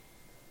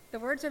The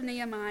words of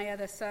Nehemiah,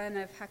 the son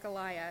of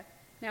Hakaliah.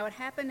 Now it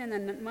happened in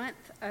the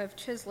month of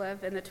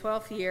Chislev in the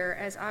 12th year,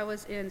 as I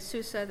was in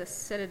Susa the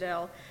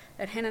citadel,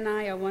 that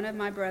Hananiah, one of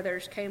my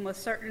brothers, came with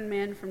certain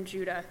men from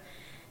Judah.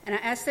 And I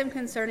asked them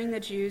concerning the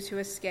Jews who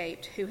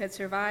escaped, who had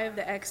survived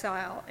the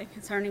exile, and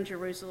concerning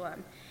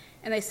Jerusalem.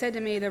 And they said to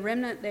me, the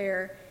remnant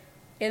there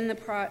in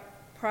the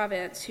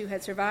province who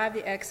had survived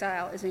the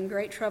exile is in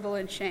great trouble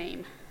and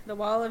shame. The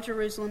wall of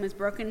Jerusalem is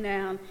broken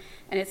down,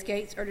 and its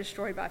gates are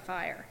destroyed by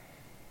fire.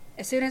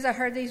 As soon as I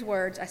heard these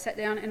words, I sat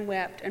down and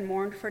wept and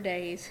mourned for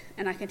days,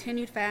 and I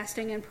continued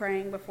fasting and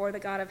praying before the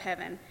God of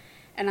heaven.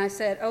 And I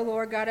said, O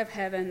Lord God of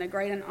heaven, the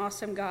great and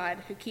awesome God,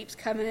 who keeps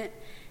covenant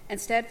and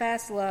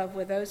steadfast love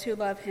with those who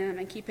love him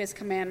and keep his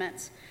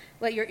commandments,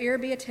 let your ear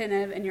be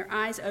attentive and your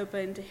eyes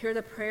open to hear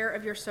the prayer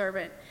of your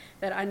servant,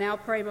 that I now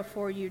pray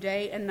before you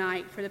day and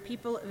night for the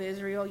people of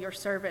Israel, your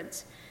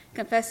servants,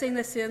 confessing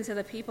the sins of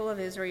the people of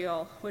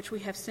Israel, which we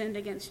have sinned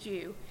against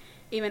you.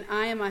 Even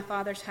I and my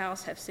father's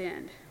house have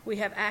sinned. We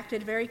have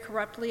acted very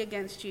corruptly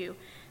against you,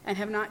 and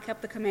have not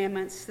kept the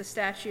commandments, the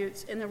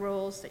statutes, and the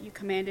rules that you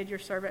commanded your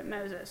servant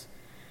Moses.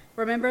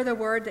 Remember the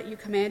word that you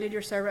commanded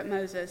your servant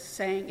Moses,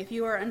 saying, if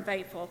you are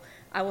unfaithful,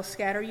 I will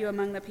scatter you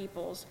among the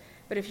peoples.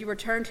 But if you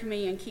return to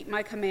me and keep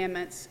my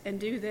commandments, and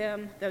do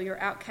them, though your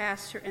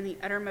outcasts are in the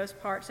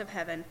uttermost parts of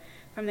heaven,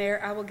 from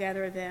there I will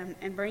gather them,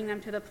 and bring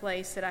them to the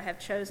place that I have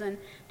chosen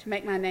to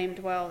make my name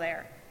dwell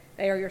there.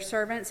 They are your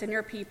servants and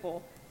your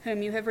people,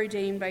 whom you have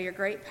redeemed by your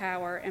great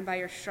power and by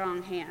your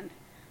strong hand.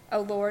 O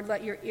Lord,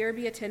 let your ear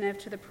be attentive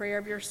to the prayer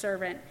of your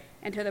servant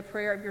and to the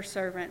prayer of your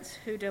servants,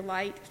 who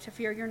delight to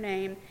fear your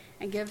name,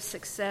 and give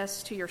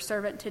success to your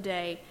servant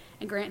today,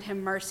 and grant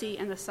him mercy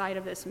in the sight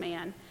of this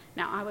man.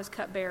 Now I was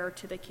cupbearer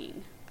to the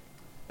king.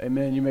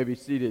 Amen. You may be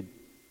seated.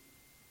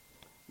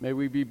 May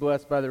we be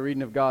blessed by the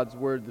reading of God's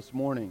word this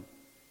morning.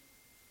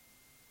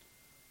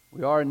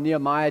 We are in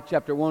Nehemiah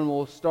chapter 1.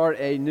 We'll start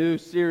a new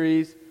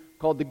series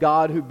called The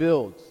God Who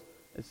Builds.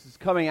 This is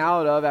coming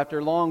out of, after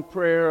a long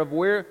prayer, of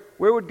where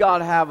would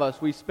God have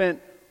us. We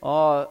spent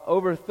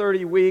over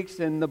 30 weeks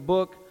in the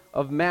book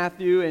of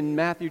Matthew, in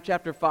Matthew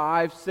chapter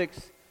 5,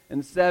 6,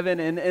 and 7.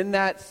 And in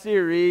that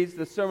series,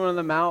 the Sermon on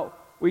the Mount,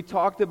 we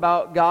talked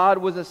about God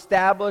was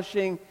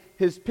establishing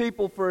his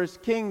people for his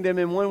kingdom.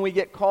 And when we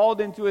get called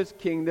into his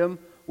kingdom,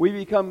 we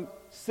become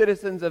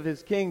citizens of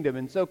his kingdom.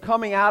 And so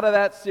coming out of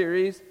that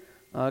series,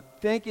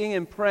 thinking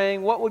and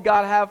praying, what would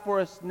God have for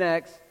us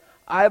next?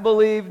 I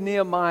believe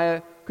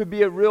Nehemiah could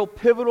be a real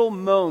pivotal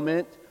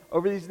moment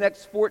over these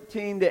next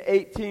 14 to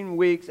 18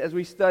 weeks as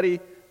we study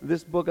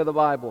this book of the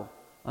Bible.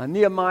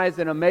 Nehemiah is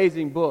an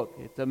amazing book.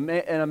 It's a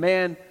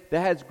man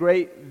that has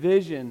great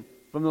vision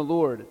from the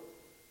Lord.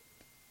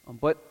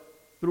 But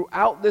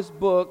throughout this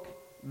book,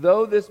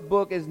 though this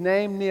book is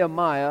named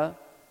Nehemiah,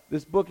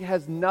 this book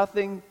has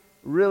nothing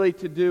really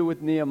to do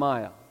with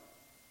Nehemiah.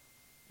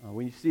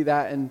 When you see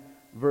that in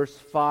verse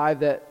 5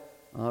 that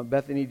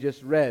Bethany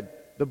just read,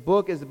 the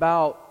book is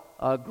about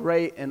a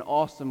great and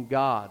awesome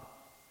God.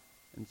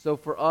 And so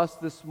for us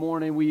this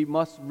morning, we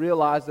must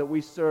realize that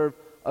we serve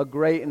a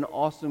great and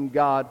awesome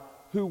God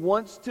who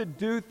wants to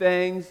do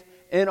things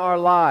in our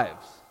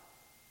lives.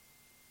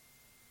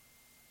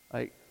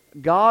 Like,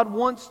 God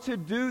wants to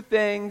do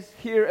things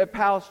here at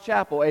Palace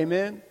Chapel.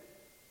 Amen?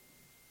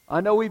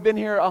 I know we've been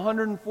here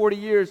 140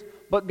 years,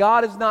 but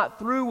God is not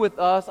through with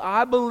us.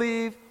 I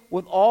believe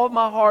with all of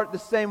my heart the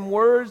same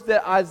words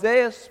that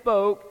Isaiah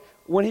spoke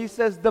when he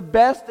says the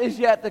best is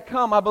yet to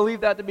come. I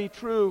believe that to be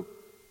true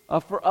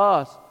for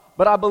us.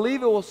 But I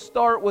believe it will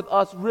start with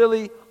us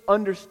really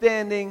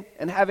understanding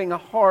and having a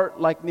heart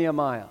like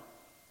Nehemiah.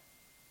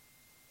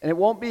 And it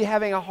won't be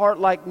having a heart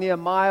like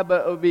Nehemiah,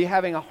 but it will be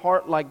having a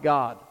heart like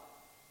God.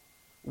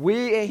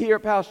 We here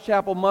at Palace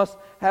Chapel must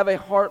have a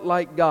heart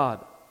like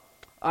God.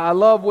 I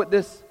love what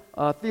this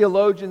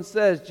theologian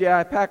says.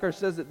 J.I. Packer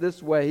says it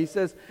this way. He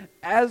says,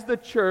 as the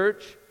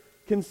church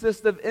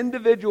consists of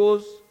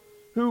individuals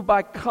who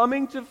by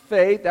coming to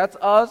faith, that's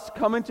us,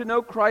 coming to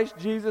know Christ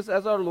Jesus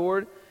as our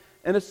Lord,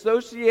 and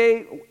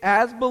associate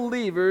as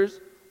believers,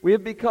 we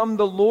have become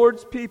the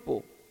Lord's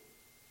people,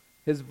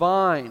 his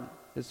vine,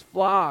 his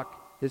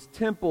flock, his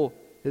temple,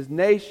 his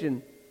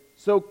nation.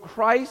 So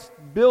Christ's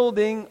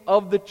building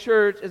of the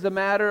church is a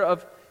matter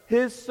of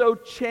his so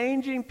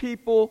changing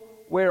people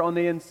where on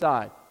the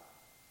inside.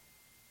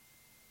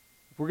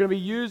 If we're going to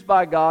be used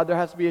by God, there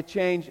has to be a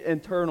change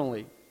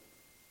internally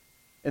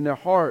in their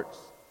hearts.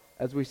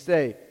 As we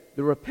say,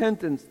 the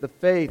repentance, the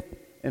faith,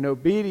 and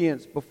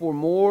obedience before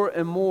more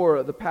and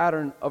more the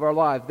pattern of our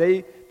lives.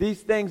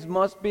 These things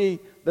must be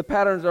the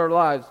patterns of our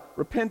lives.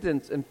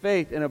 Repentance and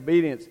faith and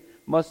obedience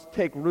must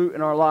take root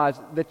in our lives.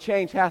 The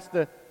change has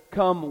to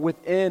come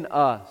within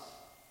us.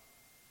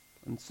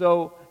 And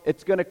so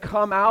it's going to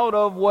come out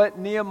of what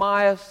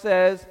Nehemiah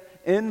says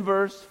in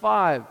verse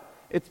 5.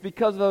 It's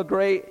because of a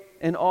great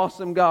and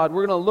awesome God.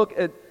 We're going to look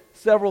at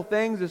several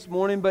things this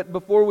morning, but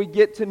before we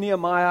get to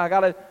Nehemiah, I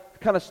got to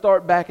kind of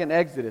start back in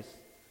Exodus.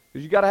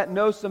 Because you got to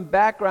know some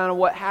background on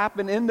what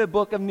happened in the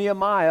book of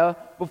Nehemiah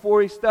before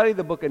we study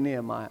the book of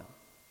Nehemiah.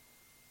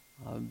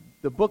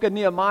 The book of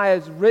Nehemiah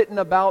is written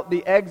about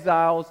the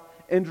exiles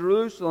in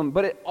Jerusalem,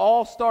 but it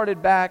all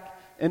started back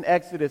in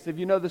Exodus. If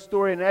you know the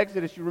story in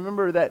Exodus, you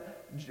remember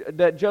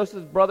that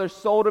Joseph's brothers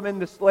sold him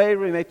into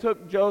slavery, and they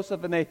took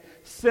Joseph and they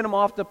sent him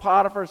off to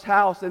Potiphar's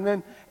house. And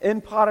then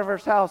in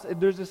Potiphar's house,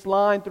 there's this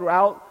line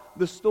throughout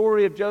the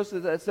story of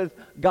Joseph that says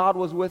God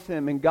was with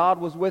him, and God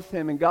was with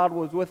him, and God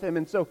was with him.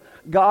 And so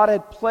God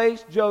had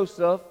placed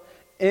Joseph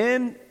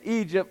in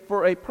Egypt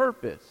for a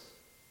purpose.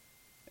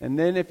 And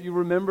then if you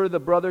remember, the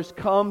brothers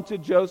come to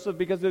Joseph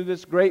because there's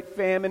this great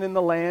famine in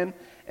the land,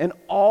 and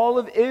all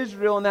of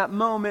Israel in that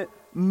moment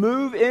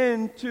move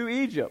into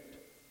Egypt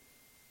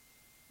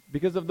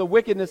because of the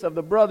wickedness of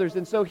the brothers.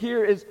 And so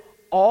here is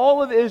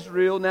all of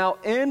Israel now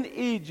in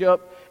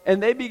Egypt,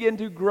 and they begin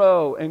to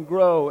grow and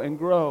grow and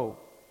grow.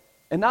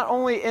 And not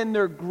only in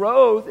their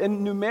growth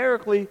and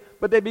numerically,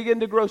 but they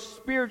begin to grow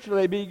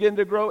spiritually. They begin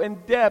to grow in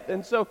depth.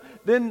 And so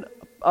then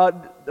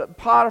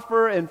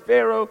Potiphar and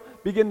Pharaoh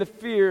begin to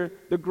fear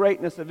the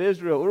greatness of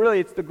Israel.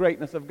 Really, it's the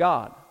greatness of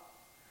God.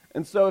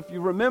 And so if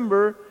you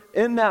remember,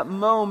 in that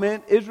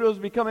moment, Israel's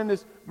becoming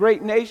this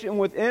great nation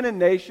within a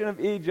nation of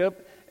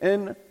Egypt.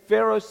 And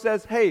Pharaoh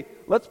says, hey,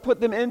 let's put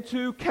them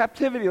into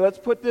captivity. Let's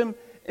put them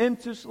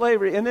into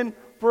slavery. And then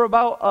for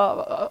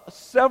about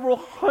several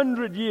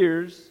hundred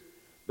years,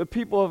 the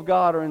people of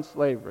God are in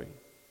slavery.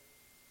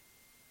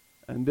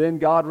 And then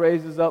God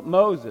raises up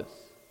Moses.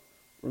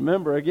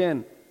 Remember,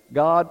 again,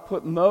 God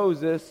put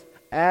Moses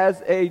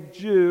as a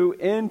Jew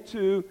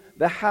into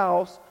the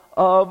house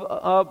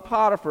of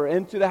Potiphar,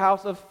 into the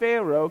house of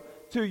Pharaoh,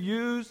 to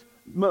use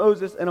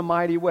Moses in a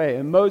mighty way.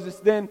 And Moses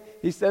then,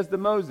 he says to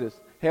Moses,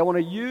 hey, I want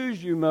to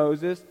use you,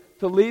 Moses,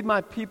 to lead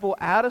my people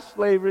out of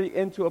slavery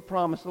into a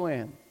promised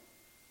land.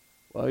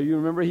 Well, you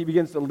remember he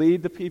begins to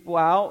lead the people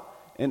out,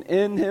 and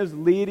in his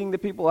leading the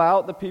people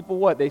out, the people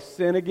what? They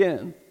sin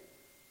again.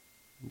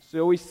 And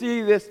so we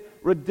see this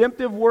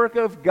redemptive work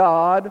of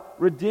God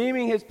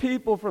redeeming his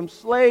people from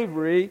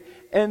slavery,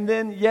 and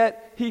then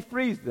yet he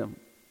frees them.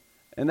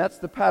 And that's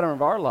the pattern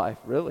of our life,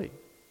 really.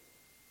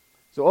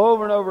 So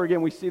over and over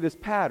again we see this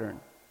pattern.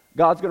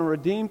 God's going to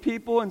redeem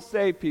people and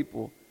save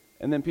people,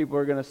 and then people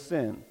are going to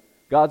sin.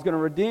 God's going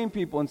to redeem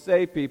people and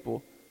save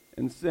people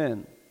and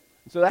sin.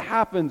 And so that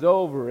happens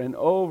over and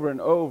over and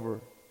over.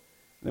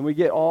 And then we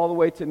get all the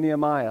way to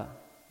Nehemiah.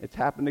 It's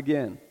happened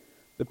again.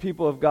 The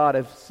people of God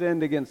have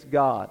sinned against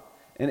God.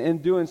 And in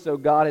doing so,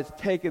 God has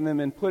taken them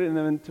and put them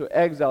into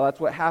exile. That's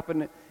what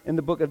happened in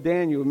the book of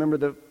Daniel. Remember,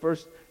 the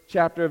first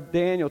chapter of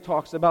Daniel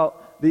talks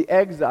about the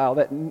exile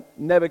that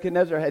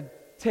Nebuchadnezzar had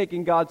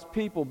taken God's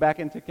people back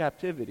into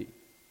captivity.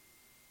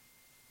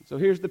 So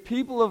here's the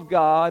people of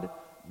God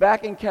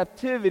back in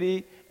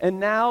captivity, and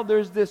now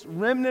there's this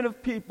remnant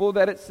of people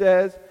that it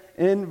says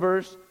in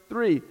verse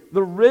 3.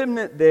 The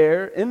remnant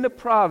there in the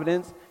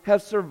providence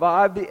have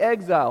survived the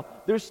exile.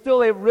 There's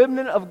still a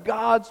remnant of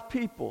God's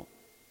people.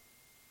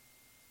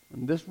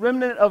 And this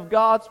remnant of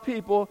God's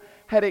people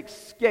had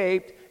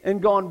escaped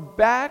and gone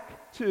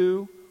back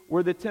to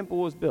where the temple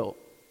was built.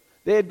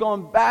 They had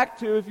gone back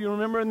to, if you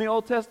remember in the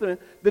Old Testament,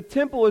 the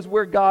temple is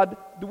where God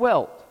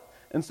dwelt.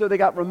 And so they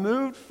got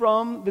removed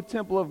from the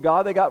temple of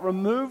God. They got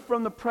removed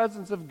from the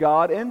presence of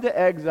God into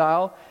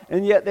exile,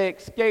 and yet they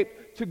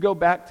escaped to go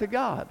back to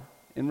God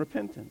in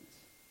repentance.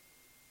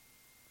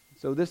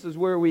 So this is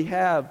where we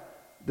have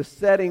the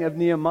setting of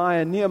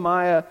Nehemiah.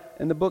 Nehemiah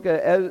and the book of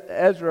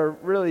Ezra,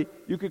 really,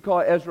 you could call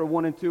it Ezra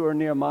 1 and 2 or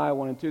Nehemiah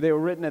 1 and 2. They were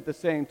written at the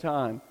same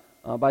time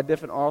by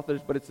different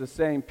authors, but it's the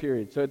same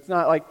period. So it's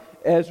not like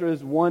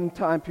Ezra's one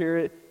time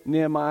period,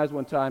 Nehemiah's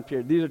one time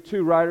period. These are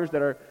two writers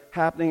that are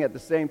happening at the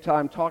same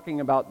time,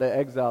 talking about the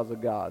exiles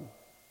of God.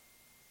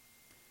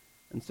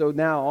 And so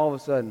now, all of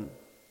a sudden,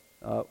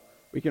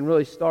 we can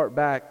really start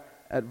back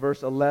at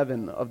verse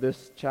 11 of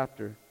this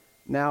chapter.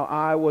 Now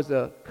I was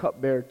a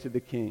cupbearer to the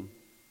king.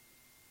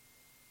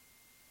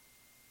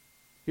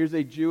 Here's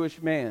a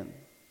Jewish man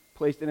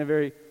placed in a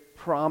very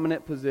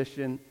prominent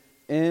position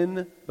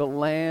in the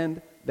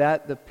land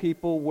that the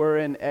people were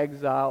in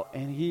exile,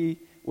 and he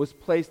was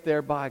placed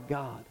there by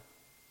God.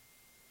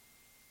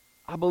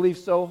 I believe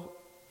so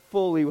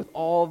fully with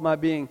all of my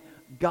being,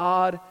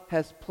 God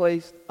has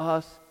placed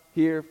us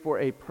here for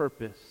a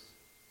purpose.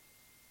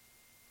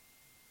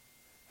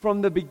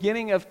 From the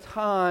beginning of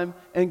time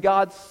and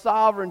God's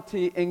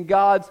sovereignty and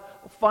God's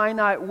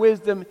finite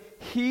wisdom,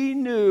 He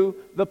knew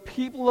the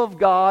people of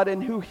God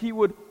and who He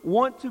would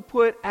want to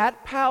put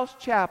at Powell's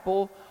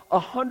Chapel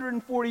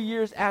 140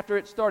 years after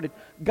it started.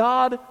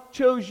 God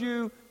chose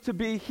you to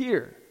be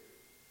here.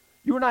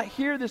 You are not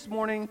here this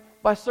morning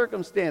by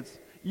circumstance.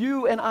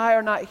 You and I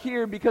are not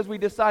here because we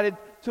decided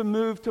to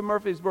move to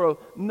Murfreesboro.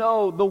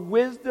 No, the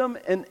wisdom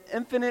and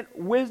infinite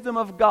wisdom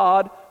of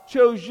God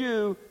chose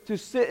you to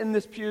sit in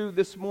this pew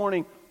this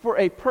morning for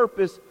a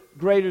purpose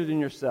greater than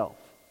yourself.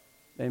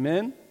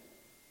 Amen?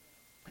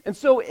 And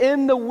so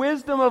in the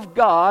wisdom of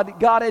God,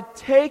 God had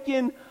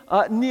taken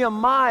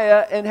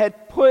Nehemiah and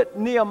had put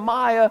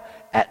Nehemiah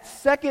at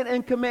second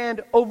in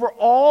command over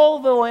all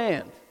the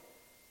land.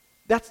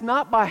 That's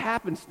not by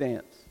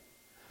happenstance.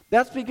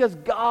 That's because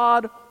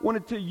God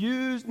wanted to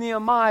use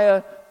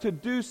Nehemiah to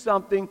do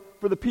something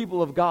for the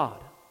people of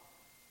God.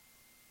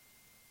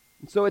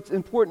 And so it's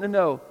important to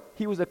know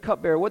he was a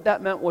cupbearer. What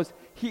that meant was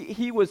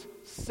he was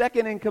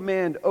second in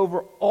command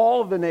over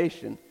all of the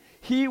nation.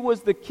 He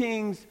was the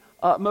king's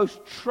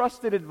most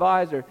trusted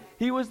advisor.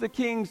 He was the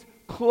king's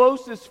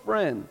closest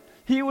friend.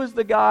 He was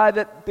the guy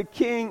that the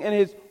king in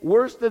his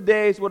worst of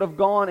days would have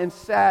gone and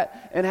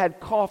sat and had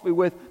coffee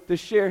with to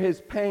share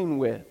his pain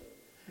with.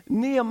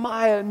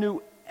 Nehemiah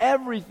knew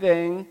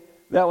everything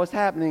that was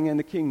happening in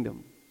the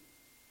kingdom.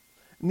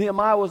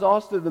 Nehemiah was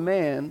also the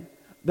man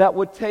that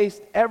would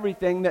taste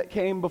everything that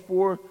came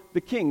before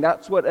the king.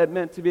 That's what it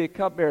meant to be a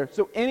cupbearer.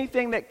 So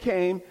anything that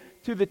came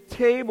to the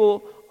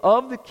table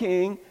of the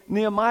king,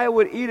 Nehemiah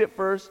would eat it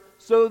first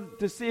so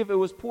to see if it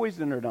was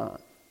poisoned or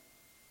not.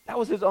 That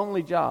was his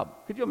only job.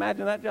 Could you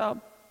imagine that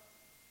job?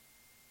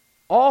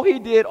 All he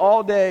did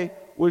all day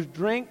was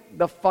drink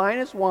the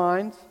finest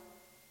wines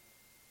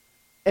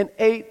and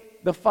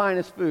ate the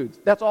finest foods.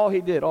 That's all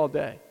he did all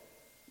day.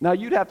 Now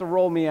you'd have to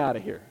roll me out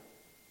of here.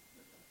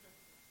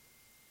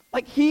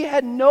 Like he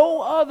had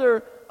no other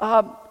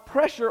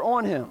pressure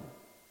on him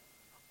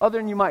other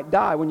than you might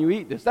die when you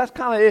eat this. That's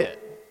kind of it.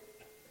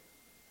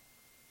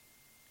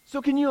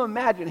 So can you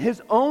imagine?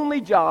 His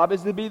only job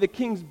is to be the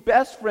king's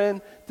best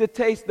friend, to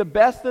taste the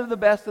best of the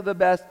best of the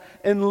best,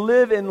 and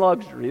live in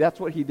luxury. That's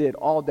what he did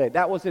all day.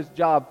 That was his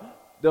job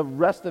the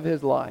rest of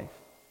his life.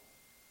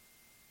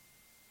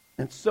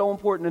 And it's so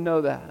important to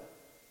know that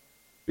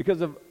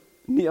because of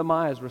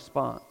Nehemiah's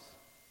response.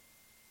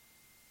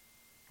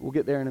 We'll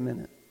get there in a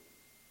minute.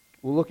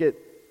 We'll look at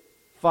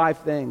 5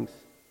 things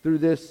through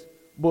this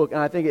book,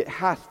 and I think it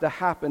has to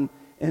happen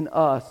in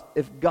us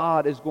if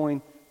God is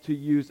going to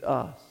use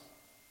us.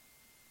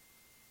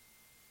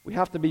 We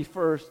have to be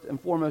first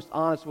and foremost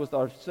honest with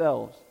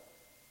ourselves.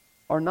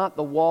 Are not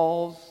the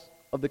walls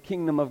of the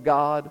kingdom of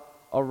God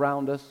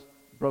around us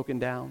broken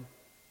down?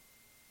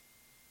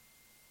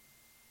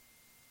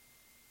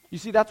 You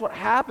see, that's what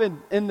happened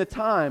in the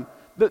time.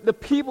 The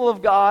people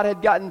of God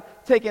had gotten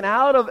taken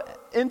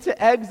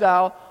into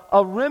exile.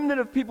 A remnant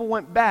of people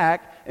went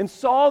back and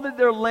saw that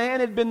their land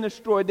had been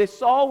destroyed. They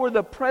saw where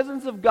the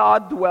presence of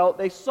God dwelt.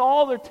 They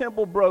saw their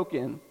temple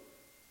broken.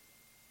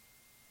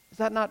 Is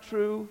that not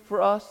true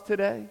for us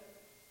today?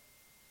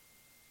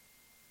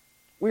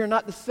 We are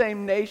not the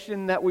same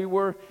nation that we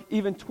were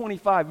even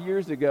 25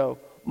 years ago,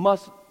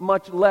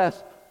 much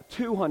less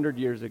 200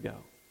 years ago.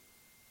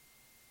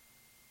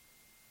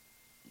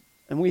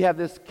 And we have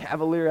this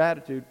cavalier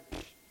attitude.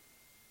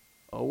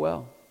 Oh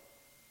well.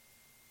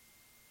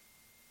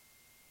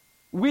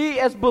 We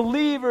as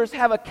believers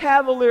have a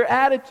cavalier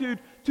attitude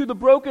to the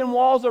broken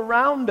walls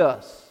around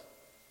us,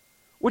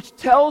 which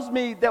tells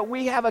me that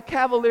we have a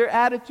cavalier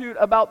attitude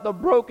about the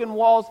broken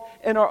walls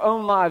in our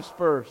own lives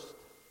first.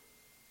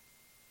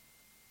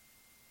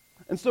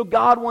 And so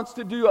God wants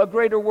to do a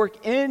greater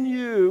work in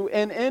you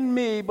and in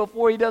me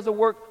before he does a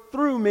work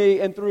through me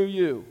and through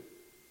you.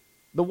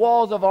 The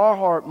walls of our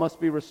heart must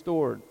be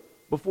restored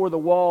before the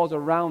walls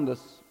around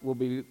us will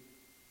be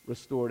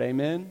restored.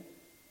 Amen?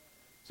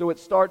 So it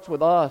starts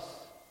with us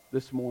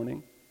this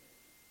morning.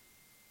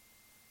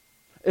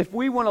 If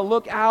we want to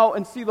look out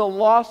and see the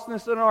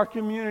lostness in our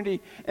community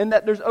and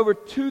that there's over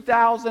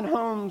 2,000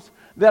 homes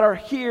that are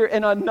here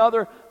and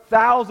another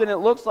 1,000 it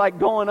looks like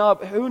going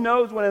up, who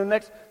knows when in the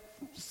next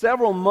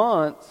several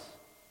months.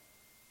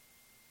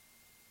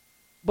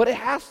 But it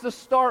has to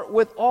start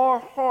with our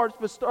hearts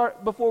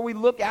before we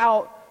look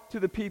out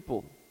to the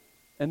people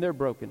and their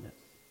brokenness.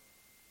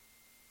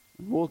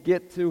 We'll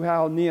get to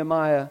how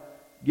Nehemiah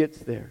gets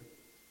there.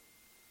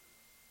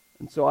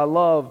 And so I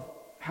love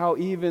how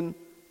even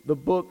the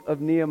book of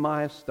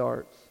Nehemiah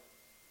starts.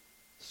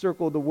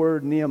 Circle the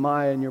word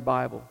Nehemiah in your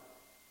Bible.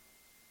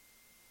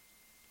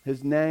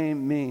 His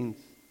name means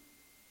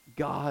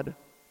God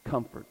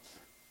comforts.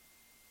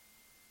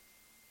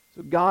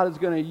 So God is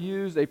going to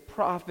use a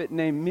prophet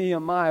named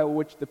Nehemiah,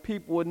 which the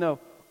people would know,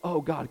 oh,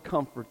 God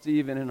comforts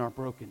even in our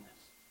brokenness.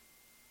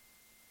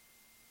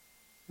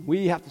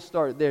 We have to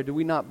start there. Do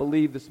we not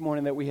believe this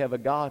morning that we have a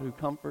God who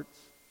comforts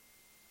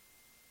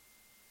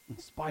in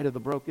spite of the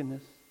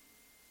brokenness?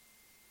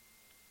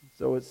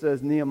 So it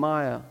says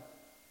Nehemiah,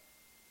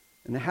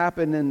 and it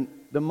happened in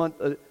the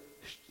month of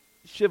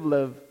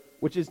Shivlev,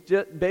 which is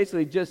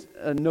basically just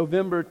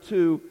November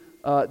to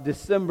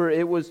December.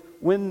 It was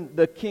when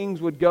the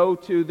kings would go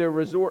to their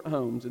resort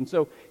homes. And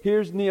so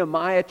here's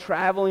Nehemiah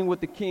traveling with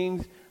the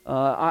kings.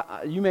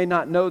 You may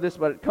not know this,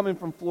 but coming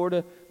from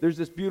Florida, there's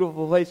this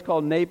beautiful place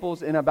called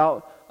Naples. And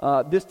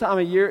about this time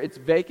of year, it's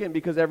vacant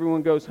because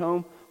everyone goes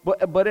home.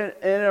 But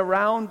in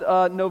around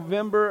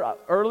November,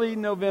 early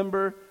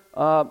November,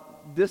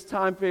 this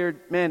time period,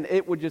 man,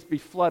 it would just be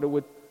flooded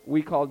with,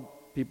 we called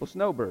people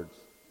snowbirds.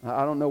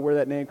 I don't know where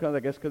that name comes. I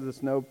guess because the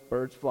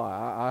snowbirds fly.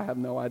 I have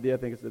no idea. I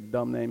think it's a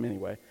dumb name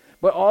anyway.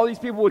 But all these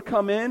people would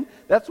come in.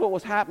 That's what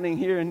was happening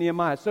here in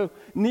Nehemiah. So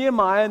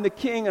Nehemiah and the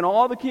king and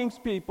all the king's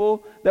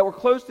people that were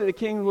close to the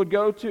king would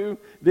go to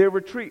their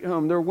retreat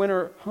home, their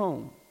winter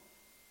home.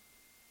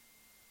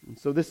 And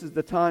so this is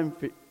the time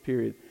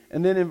period.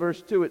 And then in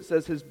verse 2 it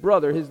says his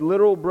brother, his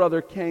literal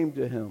brother, came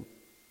to him.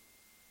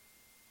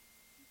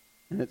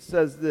 And it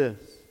says this,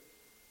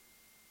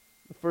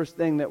 the first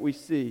thing that we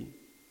see,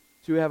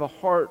 to have a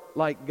heart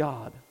like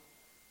God,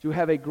 to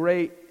have a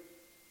great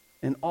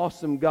and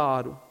awesome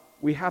God,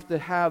 we have to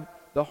have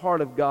the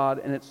heart of God,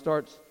 and it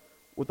starts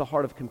with the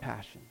heart of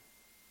compassion.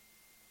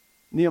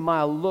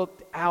 Nehemiah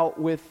looked out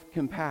with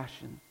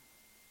compassion.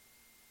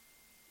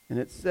 And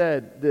it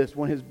said this,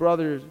 when his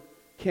brothers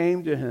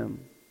came to him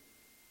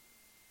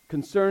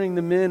concerning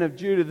the men of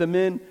Judah, the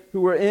men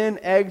who were in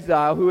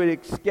exile, who had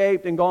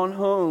escaped and gone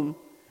home,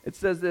 it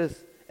says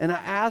this, and I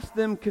asked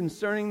them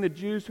concerning the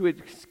Jews who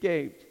had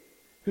escaped,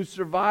 who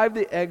survived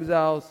the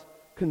exiles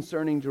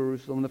concerning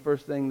Jerusalem. The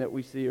first thing that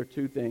we see are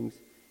two things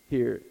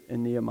here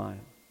in Nehemiah.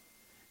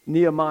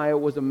 Nehemiah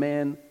was a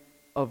man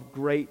of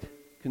great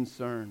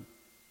concern,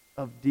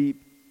 of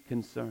deep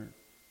concern.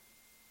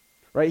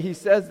 Right? He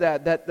says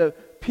that the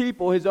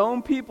people, his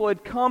own people,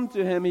 had come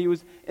to him. He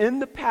was in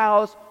the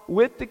palace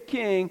with the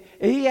king,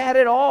 and he had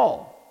it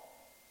all.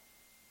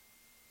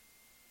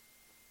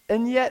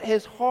 And yet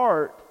his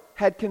heart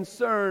had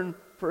concern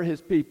for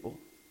his people.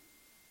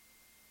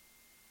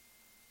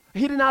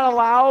 He did not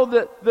allow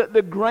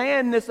the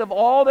grandness of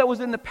all that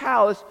was in the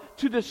palace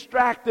to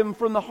distract him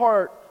from the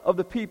heart of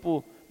the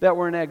people that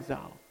were in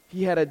exile.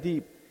 He had a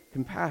deep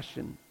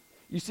compassion.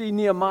 You see,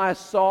 Nehemiah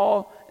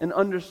saw and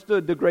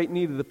understood the great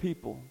need of the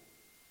people.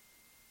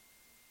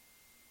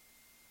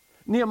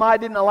 Nehemiah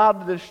didn't allow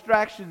the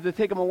distractions to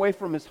take him away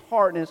from his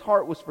heart, and his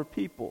heart was for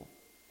people.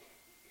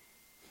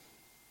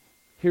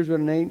 Here's what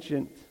an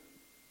ancient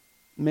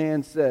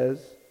man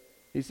says.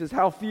 He says,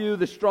 how few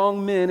the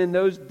strong men in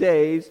those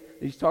days,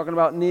 he's talking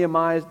about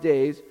Nehemiah's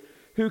days,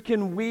 who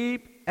can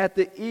weep at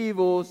the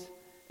evils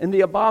and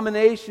the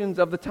abominations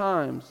of the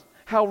times.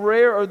 How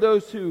rare are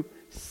those who,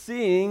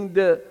 seeing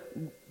the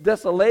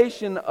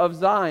desolation of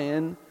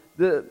Zion,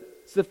 the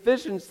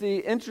sufficiency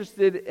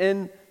interested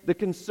in the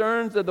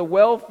concerns of the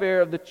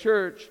welfare of the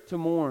church, to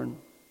mourn.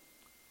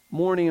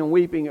 Mourning and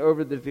weeping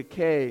over the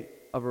decay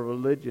of a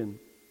religion,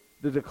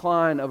 the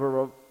decline of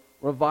a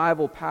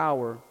revival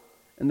power,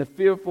 and the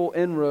fearful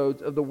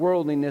inroads of the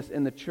worldliness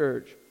in the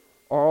church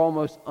are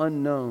almost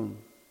unknown.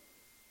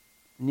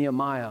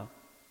 Nehemiah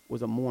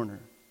was a mourner.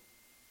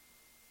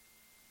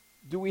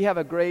 Do we have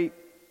a great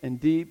and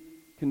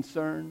deep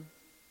concern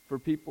for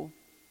people?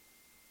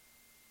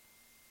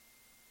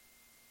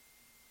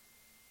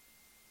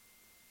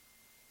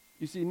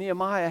 You see,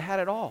 Nehemiah had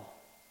it all.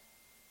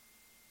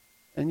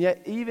 And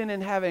yet, even in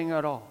having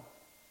it all,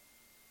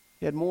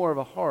 he had more of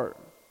a heart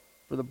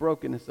for the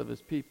brokenness of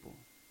his people.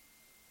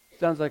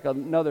 Sounds like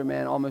another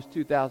man almost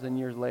 2,000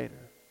 years later.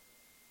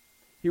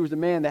 He was a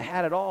man that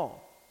had it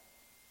all.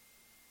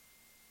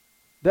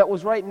 That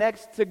was right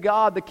next to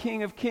God, the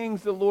King of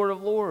Kings, the Lord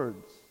of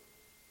Lords.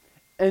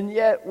 And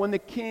yet, when the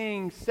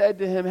king said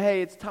to him,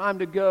 hey, it's time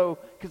to go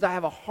because I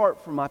have a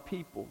heart for my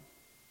people,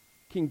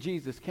 King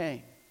Jesus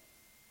came.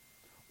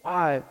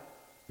 Why?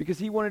 Because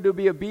he wanted to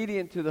be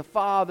obedient to the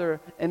Father,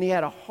 and he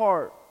had a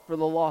heart for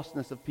the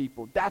lostness of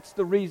people. That's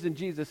the reason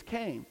Jesus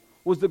came,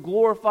 was to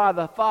glorify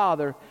the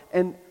Father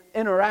and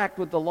interact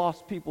with the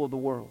lost people of the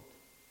world.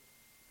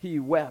 He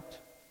wept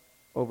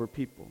over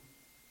people.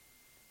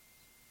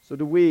 So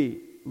do we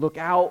look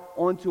out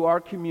onto our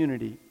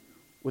community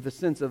with a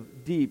sense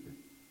of deep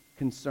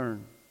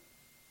concern?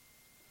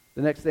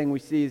 The next thing we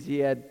see is he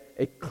had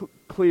a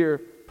clear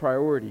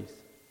priorities.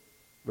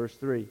 Verse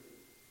 3.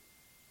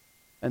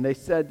 And they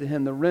said to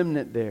him, the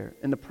remnant there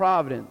in the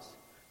providence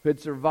who had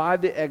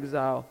survived the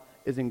exile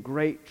is in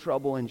great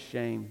trouble and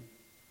shame.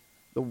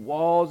 The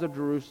walls of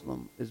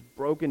Jerusalem is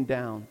broken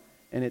down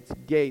and its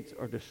gates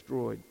are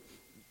destroyed.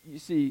 You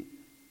see,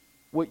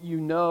 what you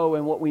know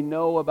and what we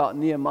know about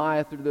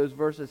Nehemiah through those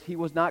verses, he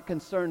was not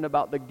concerned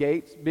about the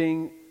gates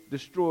being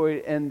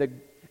destroyed and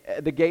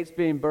the gates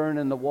being burned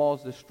and the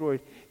walls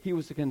destroyed. He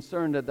was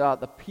concerned about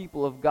the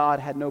people of God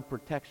had no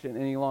protection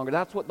any longer.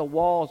 That's what the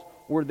walls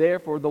were there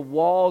for. The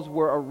walls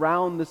were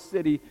around the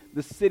city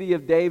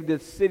of David, the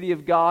city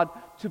of God,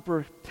 to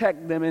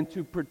protect them and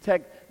to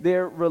protect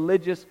their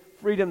religious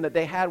freedom that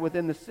they had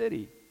within the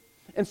city.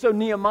 And so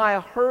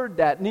Nehemiah heard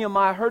that.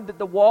 Nehemiah heard that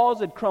the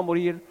walls had crumbled.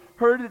 He had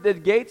heard that the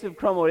gates had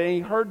crumbled. And he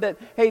heard that,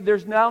 hey,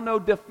 there's now no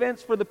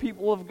defense for the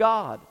people of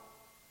God.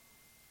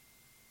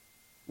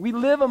 We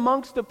live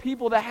amongst the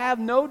people that have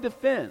no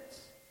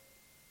defense.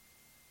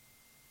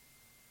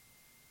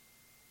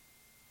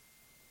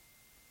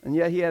 And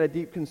yet he had a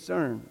deep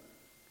concern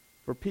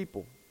for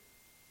people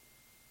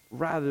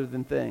rather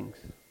than things.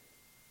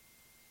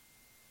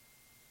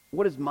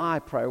 What is my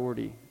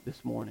priority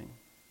this morning?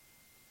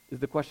 Is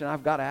the question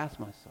I've got to ask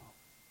myself.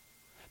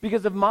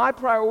 Because if my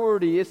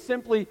priority is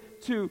simply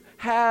to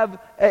have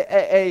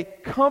a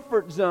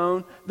comfort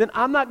zone, then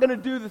I'm not going to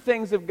do the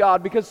things of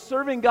God, because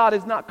serving God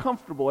is not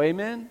comfortable.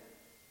 Amen?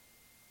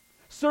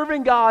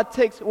 Serving God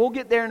takes, we'll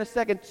get there in a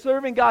second,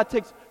 serving God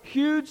takes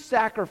huge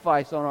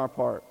sacrifice on our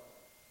part.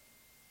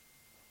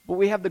 But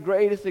we have the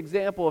greatest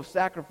example of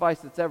sacrifice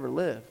that's ever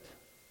lived.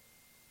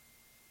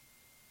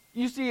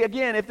 You see,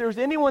 again, if there's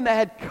anyone that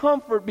had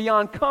comfort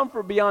beyond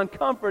comfort beyond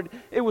comfort,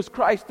 it was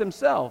Christ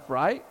himself,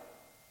 right?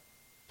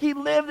 He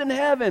lived in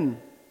heaven.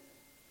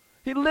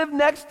 He lived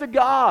next to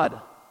God.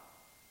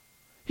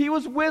 He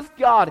was with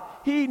God.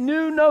 He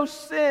knew no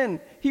sin.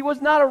 He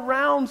was not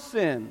around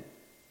sin.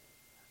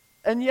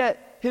 And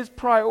yet, his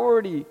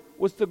priority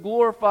was to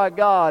glorify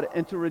God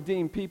and to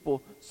redeem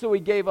people, so he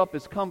gave up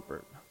his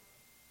comfort.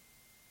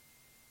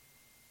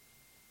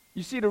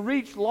 You see, to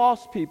reach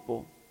lost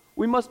people,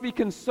 we must be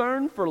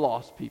concerned for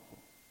lost people.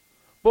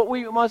 But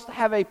we must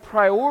have a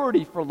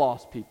priority for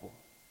lost people.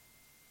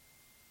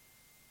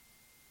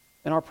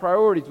 And our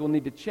priorities will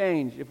need to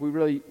change if we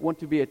really want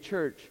to be a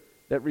church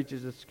that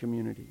reaches this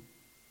community.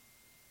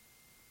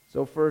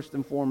 So first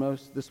and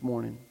foremost this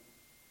morning,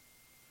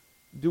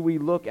 do we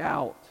look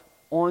out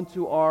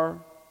onto our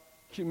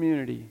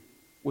community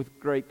with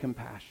great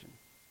compassion?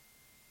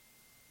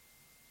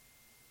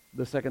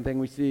 The second thing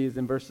we see is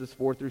in verses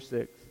 4 through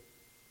 6.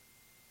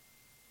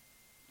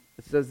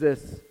 It says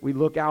this: we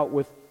look out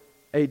with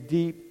a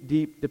deep,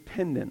 deep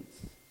dependence.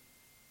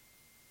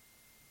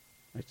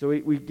 Right, so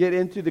we get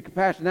into the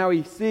compassion. Now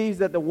he sees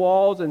that the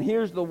walls, and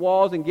here's the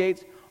walls and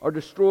gates are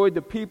destroyed.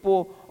 The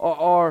people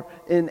are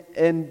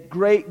in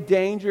great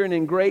danger and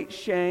in great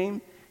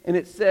shame. And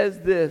it says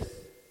this.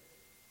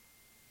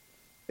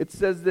 It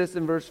says this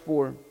in verse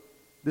 4.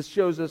 This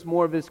shows us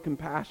more of his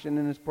compassion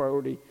and his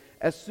priority.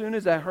 As soon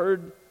as I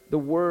heard the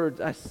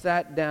words, I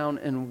sat down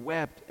and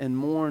wept and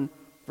mourned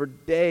for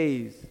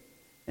days.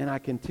 And I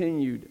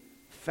continued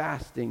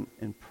fasting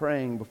and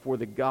praying before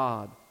the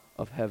God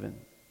of heaven.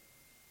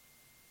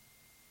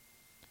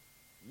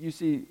 You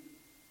see,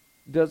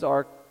 does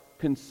our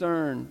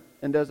concern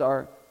and does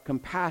our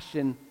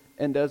compassion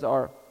and does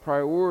our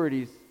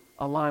priorities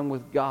align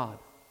with God?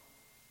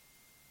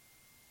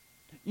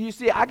 You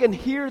see, I can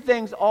hear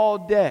things all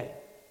day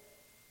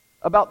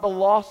about the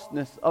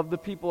lostness of the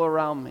people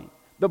around me,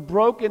 the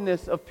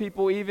brokenness of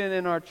people even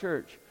in our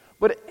church.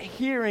 But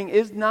hearing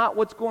is not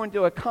what's going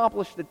to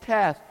accomplish the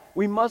task.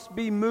 We must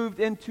be moved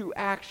into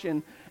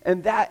action,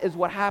 and that is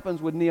what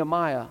happens with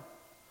Nehemiah.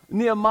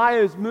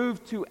 Nehemiah is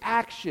moved to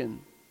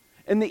action.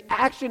 And the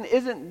action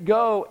isn't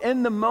go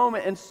in the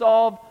moment and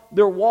solve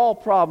their wall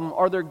problem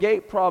or their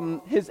gate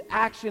problem. His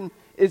action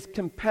is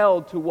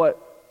compelled to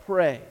what?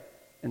 Pray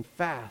and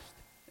fast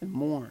and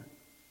mourn.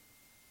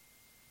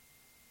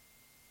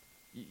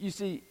 You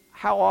see,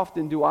 how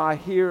often do I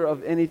hear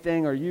of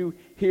anything or you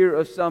hear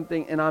of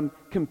something and I'm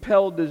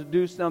compelled to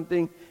do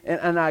something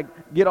and I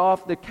get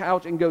off the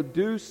couch and go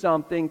do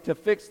something to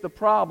fix the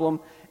problem,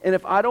 and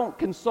if I don't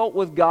consult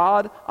with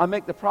God, I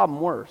make the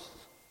problem worse.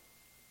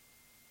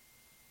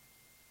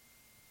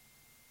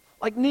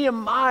 Like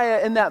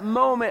Nehemiah in that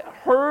moment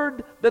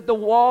heard that the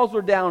walls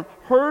were down,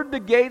 heard the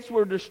gates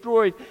were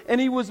destroyed,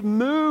 and he was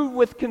moved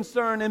with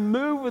concern and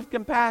moved with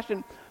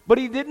compassion. But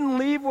he didn't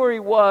leave where he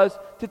was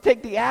to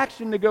take the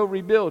action to go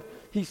rebuild.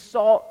 He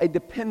saw a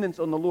dependence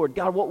on the Lord.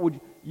 God, what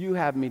would you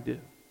have me do?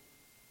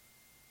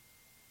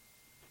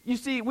 You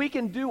see, we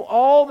can do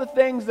all the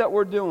things that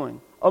we're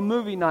doing. A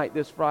movie night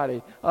this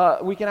Friday.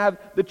 We can have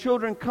the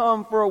children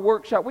come for a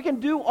workshop. We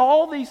can do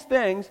all these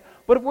things,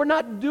 but if we're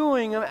not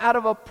doing them out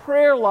of a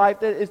prayer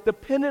life that is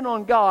dependent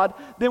on God,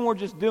 then we're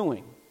just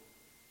doing.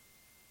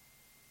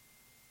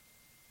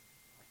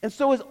 And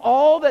so is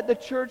all that the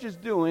church is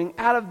doing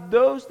out of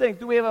those things,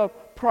 do we have a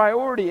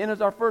priority? And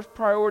is our first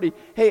priority,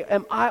 hey,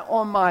 am I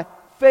on my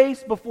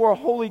face before a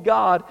holy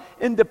God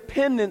in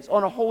dependence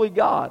on a holy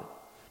God?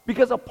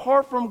 Because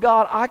apart from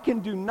God, I can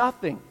do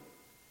nothing.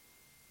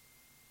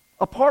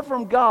 Apart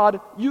from God,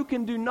 you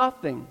can do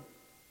nothing.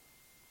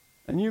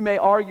 And you may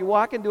argue, well,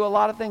 I can do a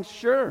lot of things.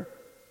 Sure.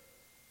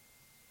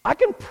 I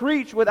can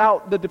preach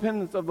without the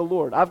dependence of the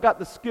Lord. I've got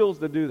the skills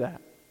to do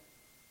that.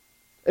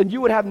 And you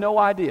would have no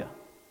idea.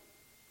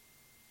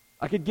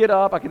 I could get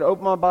up, I could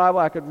open my Bible,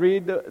 I could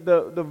read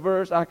the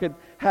verse, I could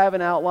have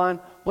an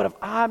outline. But if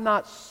I'm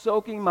not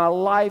soaking my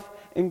life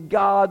in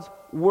God's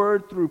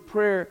word through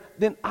prayer,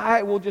 then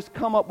I will just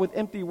come up with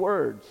empty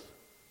words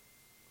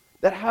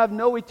that have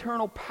no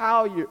eternal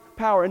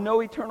power and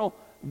no eternal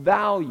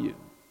value.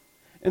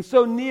 And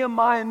so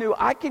Nehemiah knew,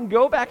 I can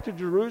go back to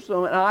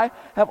Jerusalem and I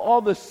have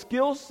all the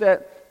skill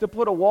set to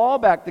put a wall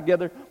back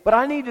together, but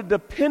I need a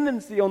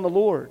dependency on the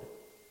Lord.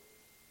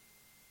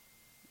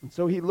 And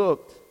so he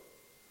looked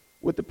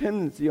with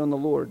dependency on the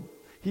Lord.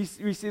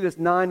 We see this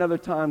 9 other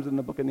times in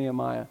the book of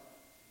Nehemiah.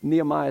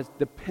 Nehemiah is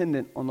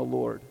dependent on the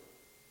Lord.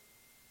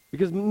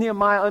 Because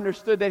Nehemiah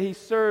understood that he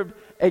served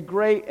a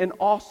great and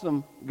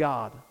awesome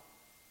God.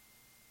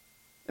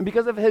 And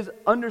because of his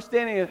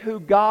understanding of who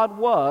God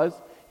was,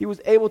 he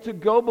was able to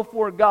go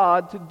before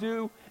God to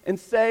do and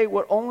say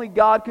what only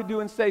God could do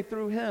and say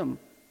through him.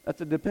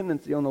 That's a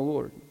dependency on the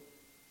Lord.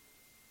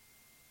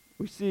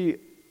 We see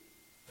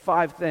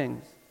 5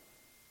 things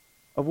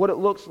of what it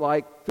looks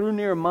like through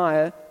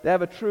Nehemiah to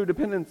have a true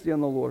dependency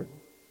on the Lord.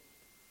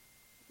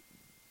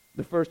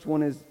 The first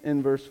one is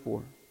in verse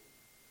 4,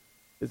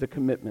 is a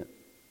commitment.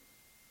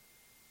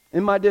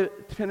 In my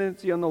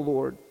dependency on the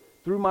Lord,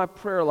 through my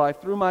prayer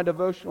life, through my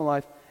devotional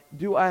life,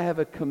 do I have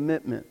a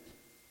commitment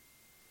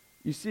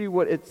You see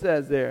what it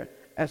says there.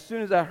 As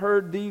soon as I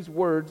heard these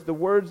words, the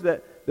words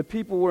that the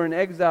people were in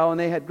exile and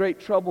they had great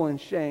trouble and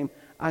shame,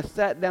 I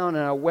sat down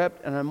and I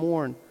wept and I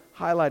mourned,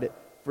 highlighted,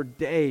 for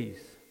days.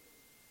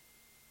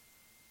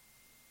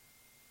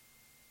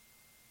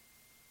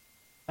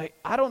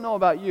 I don't know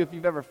about you if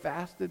you've ever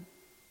fasted,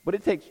 but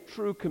it takes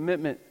true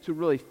commitment to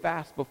really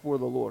fast before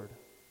the Lord.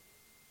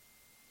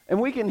 And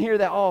we can hear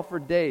that all for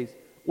days.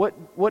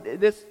 What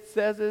this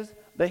says is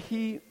that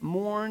he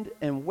mourned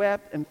and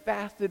wept and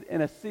fasted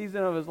in a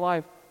season of his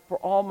life for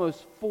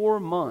almost 4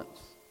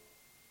 months,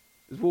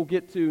 as we'll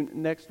get to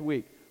next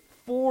week.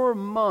 4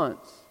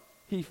 months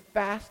he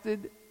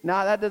fasted.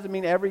 Now that doesn't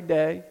mean every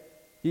day.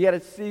 He had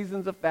his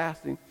seasons of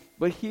fasting,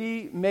 but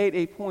he made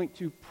a point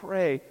to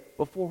pray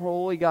before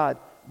holy God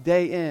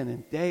day in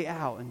and day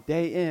out and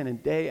day in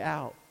and day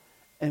out,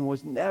 and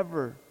was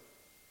never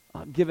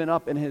given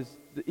up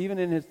even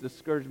in his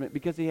discouragement,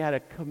 because he had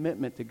a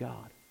commitment to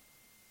God.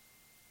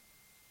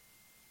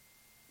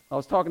 I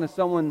was talking to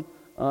someone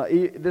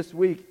this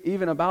week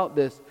even about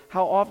this,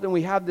 how often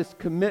we have this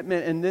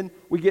commitment and then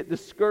we get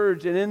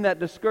discouraged, and in that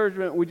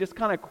discouragement we just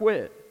kind of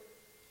quit.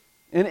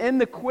 And in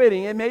the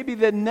quitting, it may be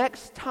the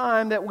next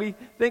time that we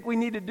think we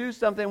need to do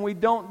something, we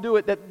don't do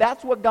it,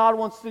 that's what God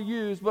wants to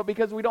use, but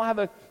because we don't have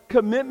a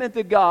commitment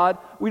to God,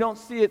 we don't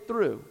see it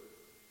through.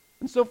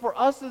 And so for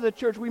us as a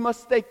church, we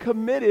must stay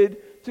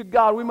committed to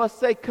God. We must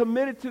stay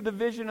committed to the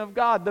vision of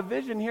God. The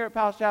vision here at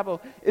Palace Chapel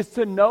is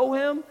to know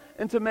Him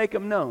and to make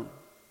Him known.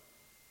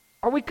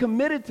 Are we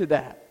committed to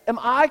that? Am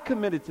I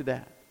committed to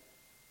that?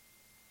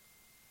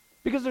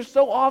 Because there's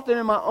so often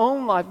in my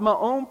own life, my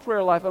own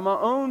prayer life, and my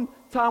own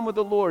time with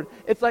the Lord,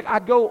 it's like I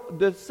go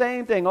the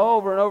same thing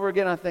over and over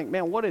again. I think,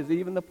 man, what is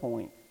even the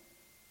point?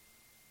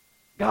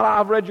 God,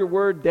 I've read your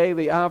word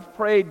daily. I've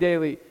prayed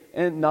daily,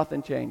 and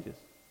nothing changes.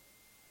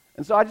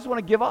 And so I just want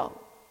to give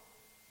up.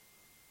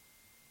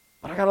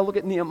 But I got to look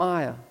at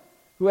Nehemiah,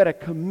 who had a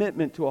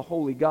commitment to a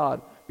holy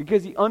God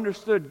because he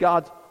understood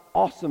God's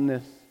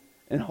awesomeness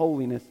and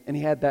holiness, and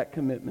he had that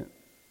commitment.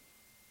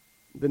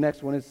 The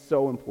next one is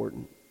so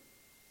important.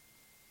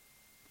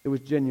 It was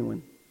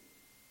genuine.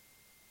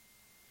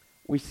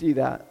 We see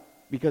that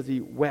because he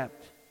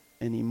wept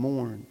and he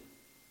mourned.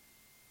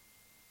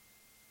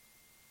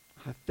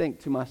 I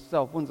think to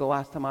myself, when's the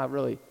last time I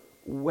really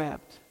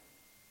wept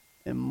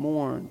and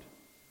mourned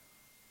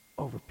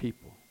over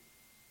people?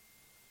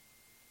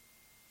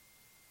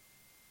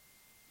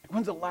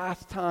 When's the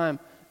last time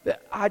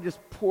that I just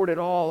poured it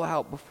all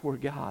out before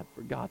God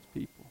for God's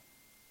people?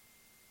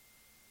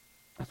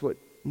 That's what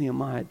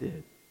Nehemiah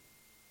did.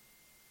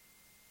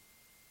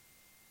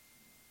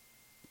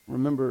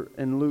 Remember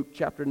in Luke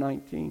chapter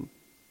 19,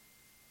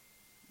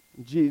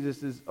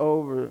 Jesus is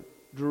over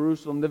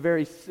Jerusalem, the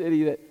very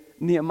city that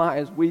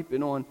Nehemiah is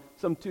weeping on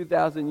some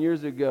 2,000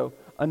 years ago.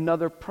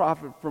 Another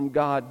prophet from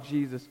God,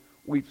 Jesus,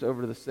 weeps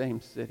over the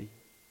same city.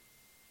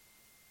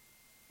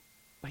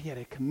 But he had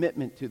a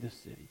commitment to the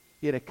city.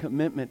 He had a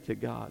commitment to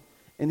God.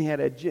 And he had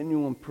a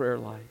genuine prayer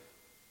life.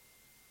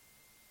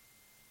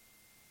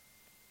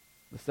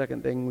 The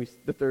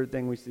third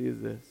thing we see is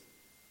this.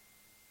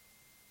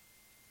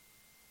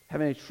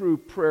 Having a true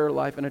prayer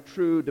life and a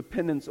true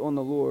dependence on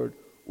the Lord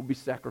will be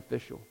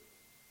sacrificial.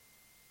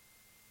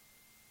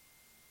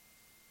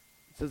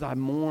 It says, I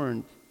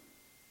mourned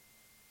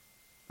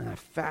and I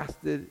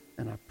fasted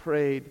and I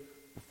prayed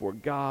before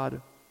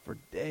God for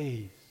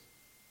days.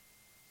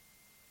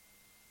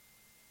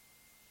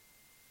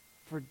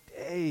 For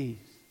days.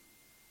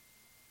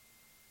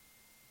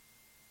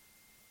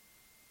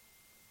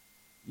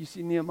 You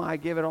see, Nehemiah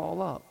gave it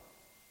all up.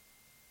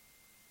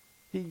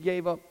 He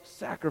gave up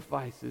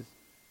sacrifices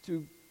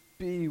to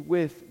be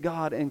with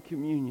God in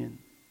communion.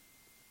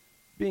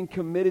 Being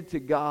committed to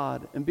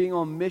God and being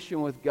on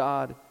mission with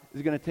God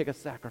is going to take a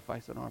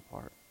sacrifice on our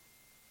part.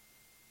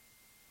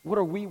 What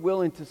are we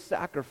willing to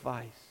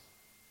sacrifice?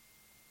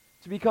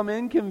 To become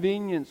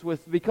inconvenienced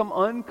with, become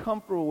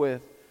uncomfortable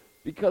with,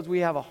 because we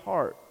have a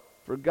heart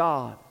for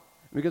God.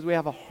 Because we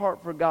have a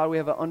heart for God, we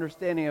have an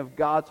understanding of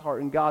God's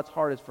heart, and God's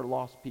heart is for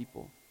lost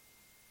people.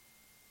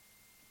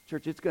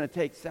 Church, it's going to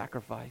take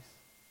sacrifice.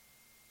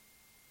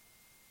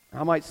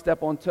 I might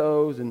step on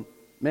toes, and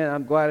man,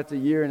 I'm glad it's a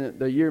year, and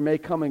the year may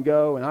come and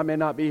go, and I may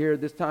not be here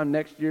this time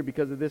next year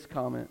because of this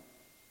comment.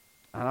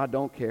 And I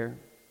don't care.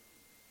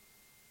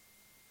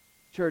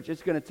 Church,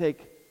 it's going to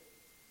take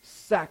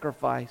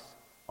sacrifice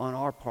on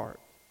our part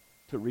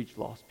to reach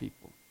lost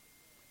people.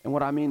 And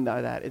what I mean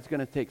by that, it's going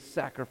to take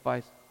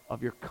sacrifice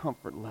of your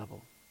comfort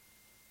level.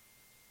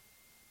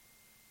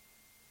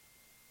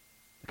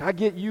 Like, I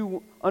get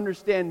you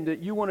understand that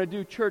you want to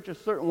do church a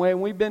certain way,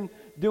 and we've been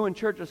doing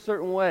church a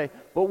certain way,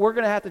 but we're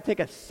going to have to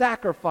take a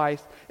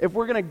sacrifice if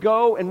we're going to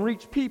go and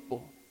reach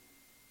people.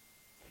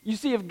 You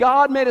see, if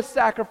God made a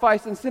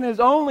sacrifice and sent His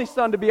only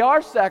Son to be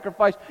our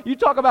sacrifice, you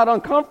talk about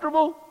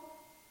uncomfortable?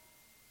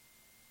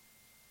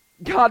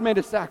 God made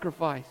a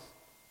sacrifice.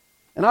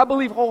 And I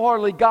believe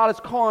wholeheartedly God is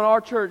calling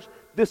our church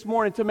this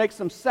morning to make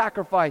some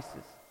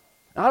sacrifices.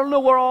 And I don't know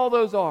where all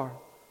those are,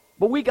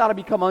 but we got to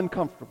become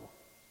uncomfortable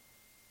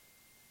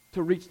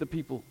to reach the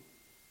people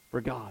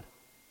for God.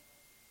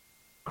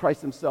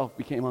 Christ himself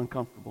became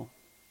uncomfortable.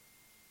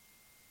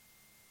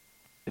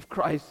 If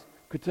Christ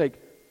could take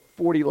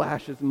 40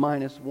 lashes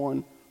minus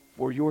one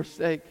for your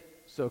sake,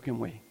 so can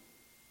we.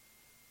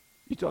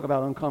 You talk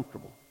about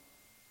uncomfortable.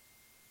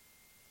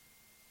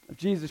 If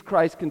Jesus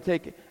Christ can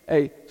take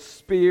a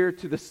spear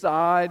to the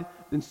side,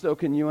 then so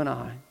can you and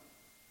I.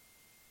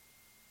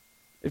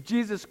 If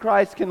Jesus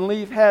Christ can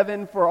leave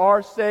heaven for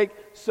our sake,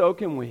 so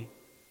can we.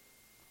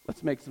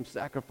 Let's make some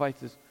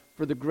sacrifices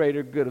for the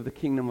greater good of the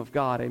kingdom of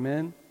God.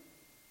 Amen?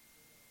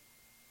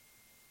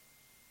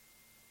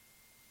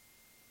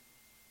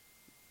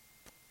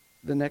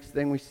 The next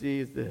thing we see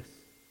is this.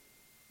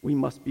 We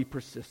must be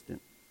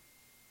persistent.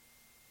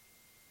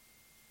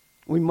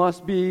 We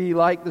must be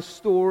like the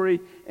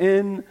story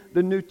in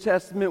the New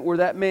Testament where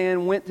that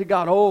man went to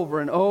God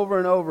over and over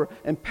and over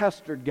and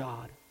pestered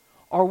God.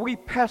 Are we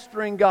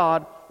pestering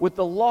God with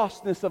the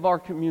lostness of our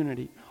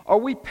community? Are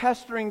we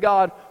pestering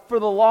God for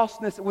the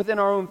lostness within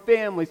our own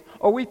families?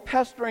 Are we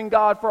pestering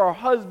God for our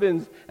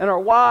husbands and our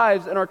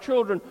wives and our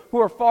children who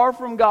are far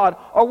from God?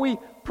 Are we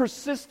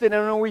persistent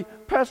and are we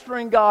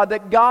pestering God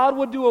that God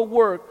would do a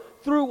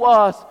work through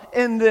us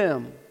in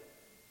them?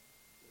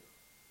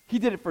 He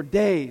did it for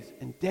days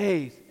and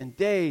days and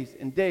days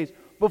and days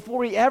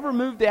before he ever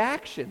moved to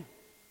action.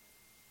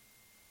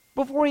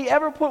 Before he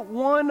ever put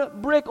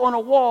one brick on a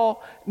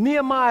wall,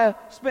 Nehemiah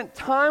spent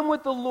time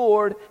with the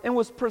Lord and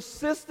was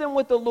persistent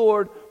with the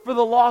Lord for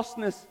the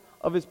lostness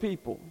of his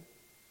people.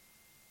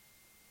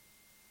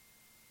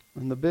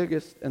 And the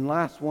biggest and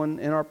last one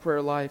in our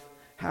prayer life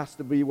has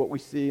to be what we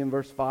see in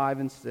verse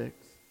 5 and 6.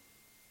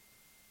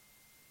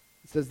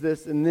 It says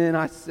this, "And then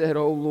I said,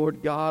 O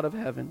Lord God of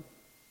heaven,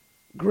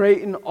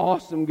 great and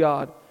awesome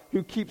God,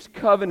 who keeps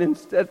covenant and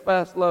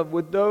steadfast love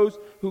with those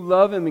who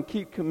love him and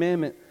keep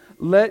commandment,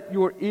 let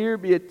your ear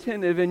be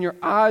attentive and your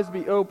eyes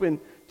be open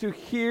to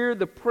hear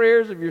the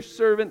prayers of your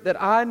servant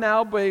that I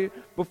now pray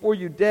before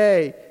you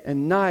day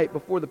and night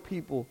before the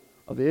people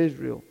of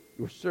Israel,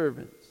 your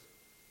servants."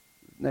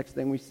 Next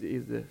thing we see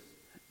is this.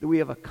 Do we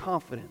have a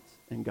confidence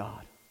in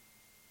God?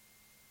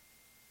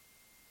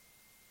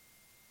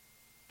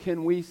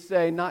 Can we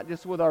say, not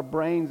just with our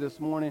brains this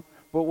morning,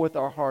 but with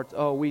our hearts,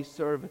 oh, we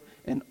serve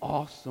an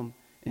awesome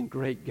and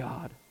great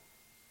God?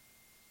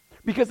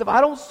 Because if I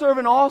don't serve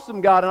an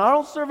awesome God, and I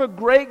don't serve a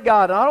great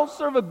God, and I don't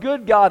serve a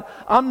good God,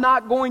 I'm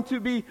not going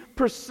to be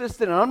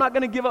persistent, and I'm not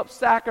going to give up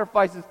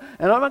sacrifices,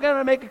 and I'm not going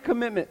to make a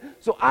commitment.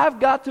 So I've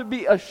got to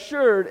be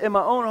assured in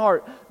my own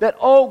heart that,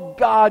 oh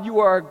God, you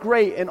are a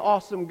great and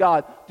awesome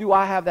God. Do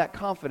I have that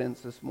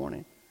confidence this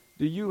morning?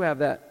 Do you have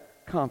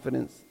that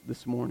confidence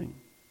this morning?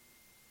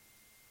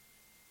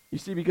 You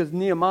see, because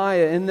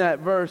Nehemiah, in that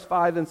verse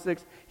 5 and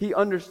 6, he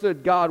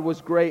understood God was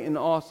great and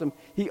awesome.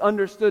 He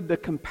understood the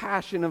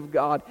compassion of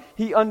God.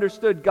 He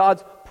understood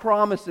God's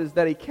promises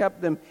that he kept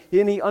them.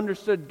 And he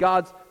understood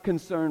God's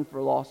concern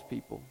for lost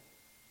people.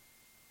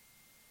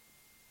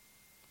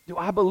 Do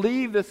I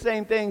believe the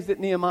same things that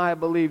Nehemiah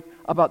believed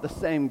about the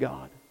same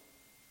God?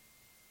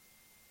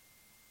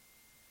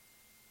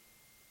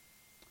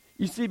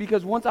 You see,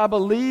 because once I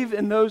believe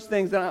in those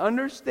things and I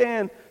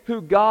understand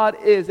who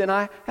God is and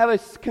I have a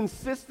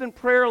consistent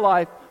prayer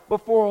life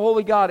before a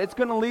holy God, it's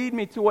going to lead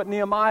me to what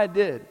Nehemiah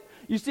did.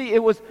 You see,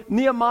 it was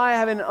Nehemiah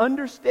having an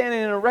understanding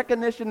and a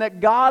recognition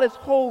that God is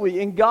holy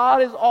and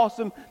God is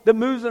awesome that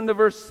moves into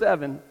verse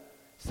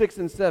 6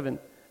 and 7,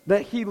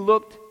 that he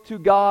looked to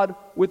God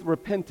with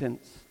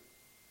repentance.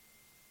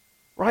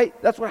 Right?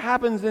 That's what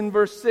happens in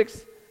verse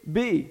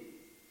 6b.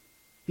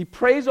 He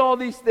prays all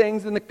these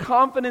things in the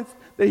confidence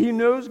that he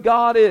knows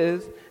God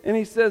is, and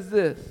he says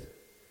this,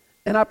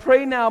 "And I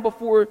pray now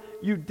before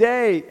you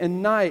day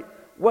and night."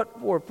 What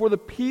for? "For the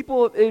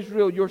people of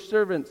Israel, your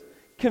servants,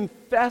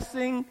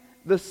 confessing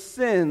the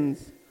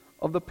sins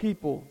of the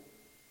people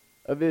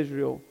of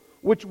Israel,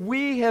 which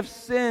we have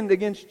sinned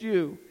against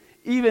you.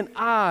 Even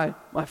I,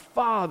 my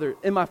father,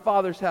 and my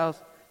father's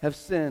house have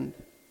sinned.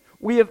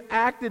 We have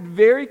acted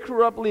very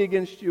corruptly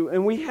against you,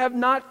 and we have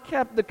not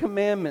kept the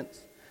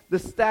commandments, the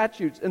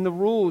statutes, and the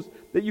rules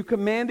that you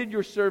commanded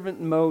your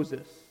servant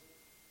Moses."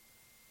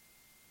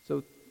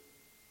 So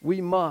we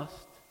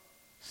must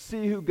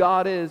see who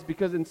God is,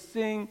 because in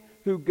seeing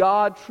who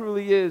God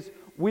truly is,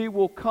 we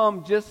will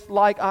come just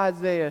like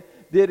Isaiah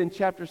did in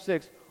chapter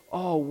 6.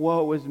 "Oh,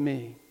 woe is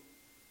me,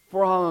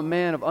 for I'm a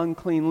man of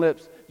unclean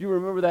lips." You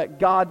remember that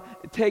God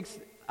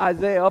takes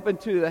Isaiah up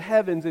into the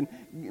heavens, and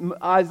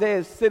Isaiah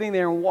is sitting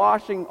there and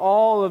washing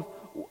all of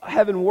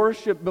heaven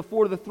worship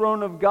before the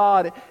throne of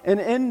God.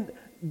 And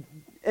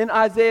in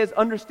Isaiah's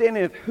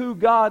understanding of who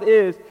God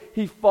is,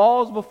 he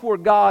falls before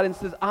God and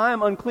says, "I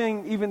am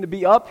unclean even to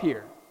be up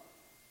here."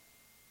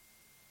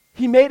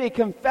 He made a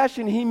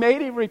confession. He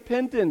made a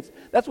repentance.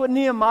 That's what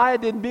Nehemiah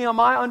did.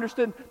 Nehemiah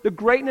understood the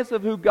greatness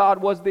of who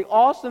God was, the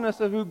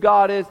awesomeness of who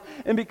God is.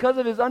 And because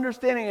of his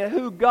understanding of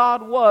who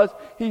God was,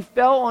 he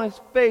fell on his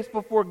face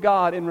before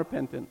God in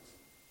repentance.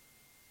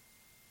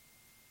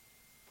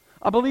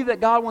 I believe that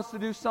God wants to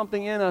do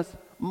something in us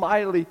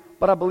mightily,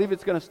 but I believe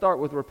it's going to start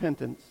with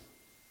repentance.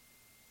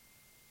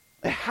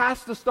 It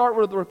has to start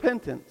with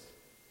repentance.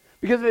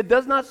 Because if it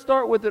does not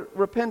start with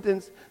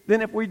repentance,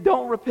 then if we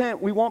don't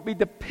repent, we won't be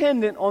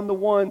dependent on the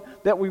one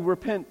that we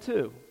repent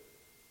to.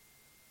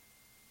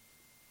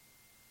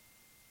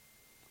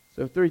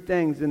 So 3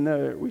 things in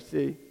there we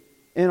see.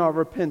 In our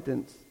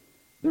repentance,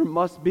 there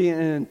must be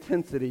an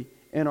intensity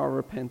in our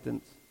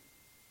repentance.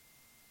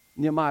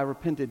 Nehemiah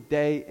repented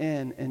day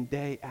in and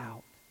day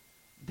out.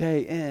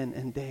 Day in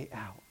and day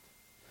out.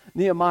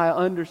 Nehemiah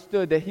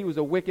understood that he was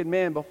a wicked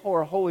man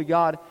before a holy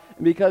God,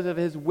 and because of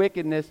his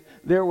wickedness,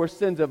 there were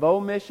sins of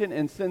omission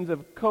and sins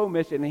of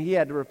commission, and he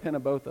had to repent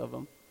of both of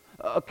them.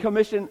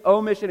 Omission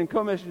and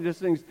commission just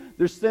things.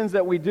 There's sins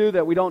that we do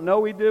that we don't know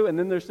we do, and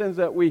then there's sins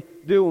that we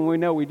do when we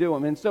know we do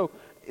them. And so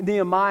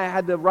Nehemiah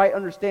had the right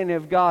understanding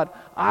of God.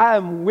 I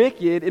am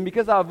wicked, and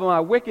because of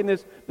my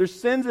wickedness, there's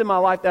sins in my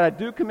life that I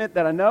do commit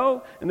that I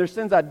know, and there's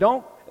sins I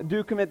don't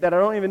do commit that I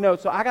don't even know.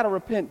 So I got to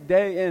repent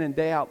day in and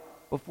day out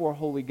before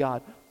holy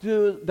God.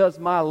 Does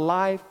my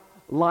life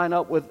line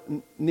up with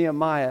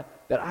Nehemiah,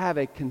 that I have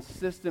a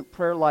consistent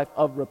prayer life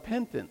of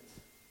repentance?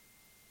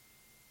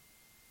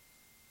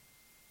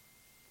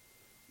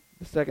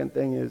 The second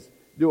thing is,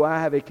 do I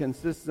have a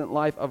consistent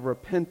life of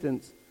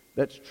repentance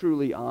that's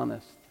truly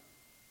honest?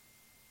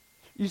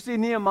 You see,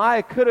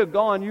 Nehemiah could have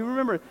gone. You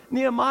remember,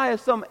 Nehemiah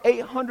is some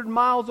 800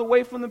 miles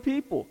away from the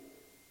people.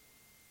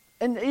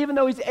 And even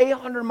though he's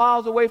 800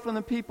 miles away from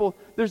the people,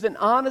 there's an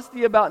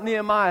honesty about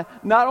Nehemiah.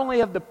 Not only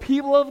have the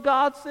people of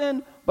God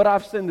sinned, but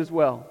I've sinned as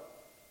well.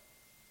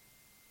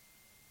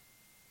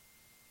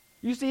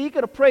 You see, he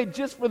could have prayed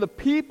just for the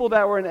people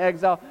that were in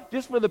exile,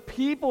 just for the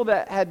people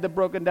that had the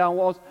broken down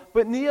walls.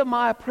 But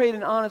Nehemiah prayed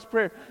an honest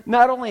prayer.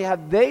 Not only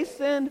have they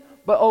sinned,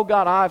 but, oh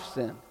God, I've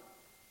sinned.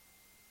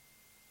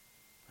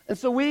 And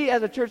so we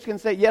as a church can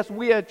say, yes,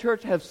 we as a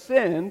church have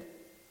sinned,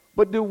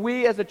 but do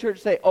we as a church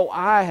say, oh,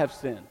 I have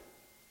sinned?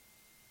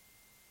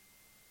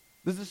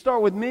 Does it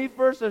start with me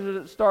first, or does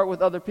it start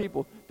with other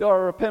people? Do I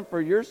repent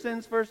for your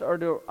sins first, or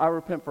do I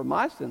repent for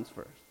my sins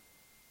first?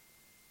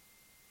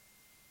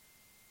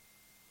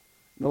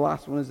 The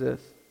last one is this.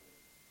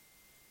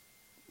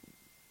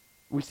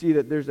 We see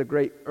that there's a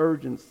great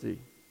urgency,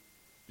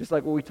 just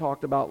like what we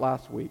talked about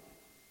last week.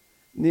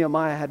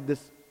 Nehemiah had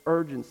this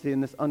urgency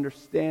and this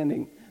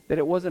understanding that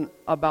it wasn't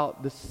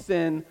about the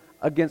sin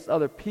against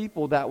other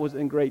people that was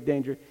in great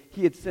danger.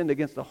 He had sinned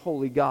against a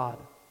holy God.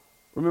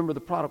 Remember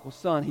the prodigal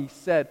son, he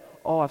said,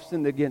 oh, I've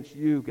sinned against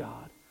you,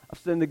 God. I've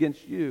sinned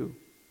against you.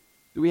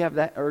 Do we have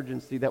that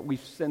urgency that we've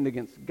sinned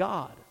against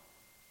God?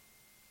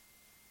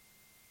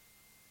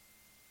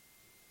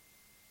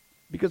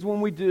 Because when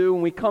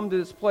we come to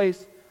this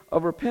place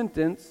of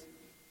repentance,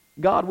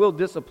 God will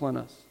discipline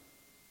us.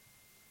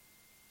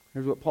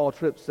 Here's what Paul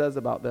Tripp says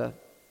about that.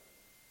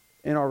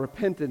 In our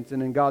repentance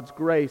and in God's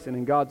grace and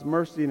in God's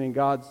mercy and in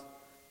God's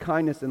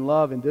kindness and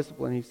love and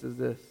discipline, he says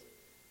this.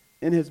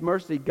 In his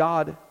mercy,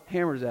 God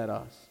hammers at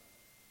us,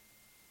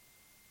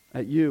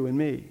 at you and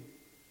me.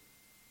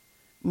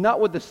 Not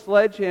with the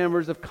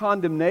sledgehammers of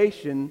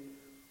condemnation,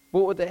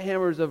 but with the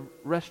hammers of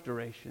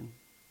restoration.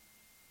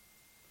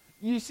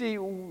 You see,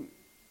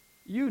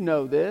 you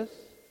know this.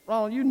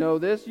 Ronald, you know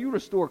this. You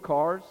restore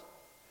cars.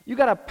 You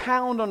got to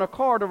pound on a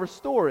car to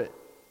restore it.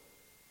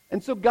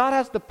 And so God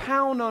has to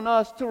pound on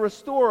us to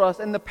restore us.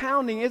 And the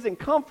pounding isn't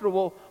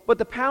comfortable, but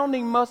the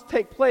pounding must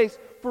take place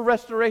for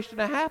restoration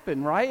to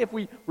happen, right? If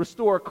we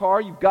restore a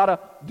car, you've got to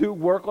do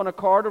work on a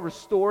car to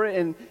restore it,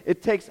 and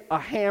it takes a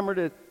hammer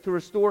to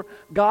restore.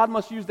 God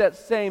must use that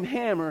same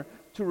hammer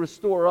to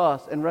restore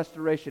us, and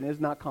restoration is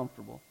not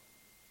comfortable.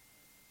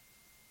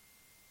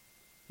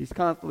 He's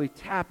constantly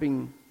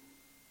tapping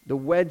the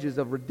wedges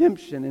of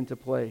redemption into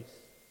place.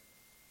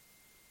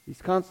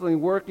 He's constantly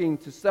working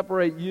to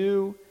separate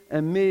you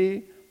and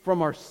me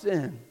from our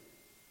sin.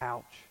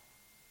 Ouch.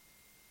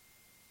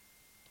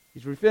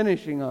 He's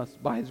refinishing us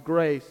by his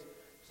grace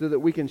so that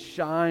we can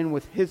shine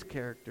with his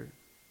character.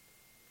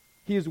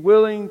 He is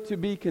willing to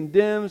be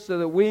condemned so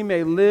that we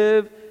may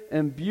live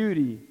in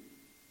beauty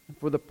and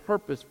for the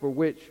purpose for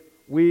which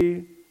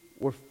we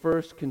were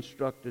first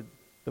constructed,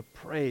 the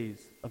praise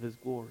of his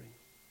glory.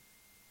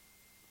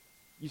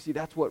 You see,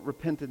 that's what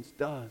repentance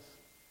does.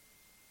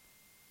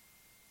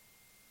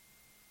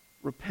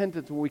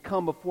 Repentance, when we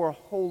come before a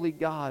holy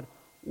God,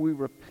 we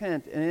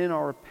repent, and in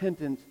our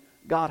repentance,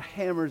 God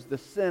hammers the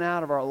sin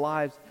out of our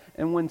lives,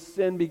 and when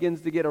sin begins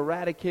to get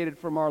eradicated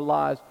from our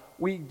lives,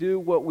 we do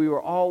what we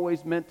were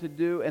always meant to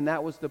do, and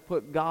that was to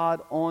put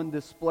God on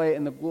display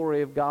and the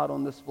glory of God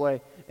on display.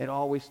 It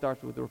always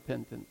starts with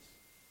repentance.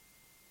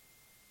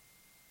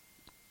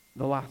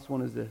 The last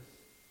one is this.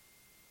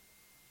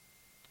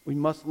 We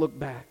must look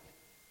back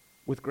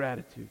with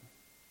gratitude.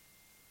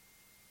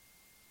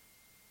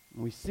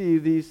 We see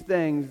these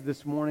things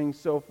this morning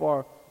so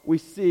far. We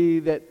see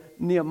that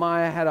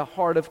Nehemiah had a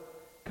heart of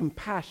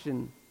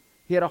compassion.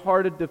 He had a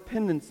heart of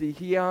dependency.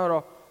 He had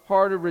a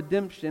heart of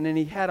redemption, and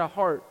he had a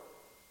heart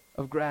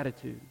of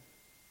gratitude.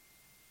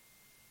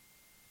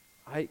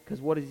 Right?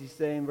 Because what does he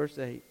say in verse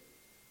 8?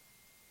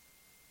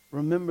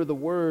 Remember the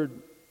word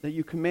that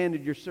you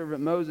commanded your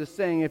servant Moses,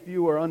 saying, if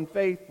you are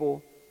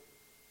unfaithful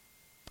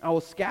I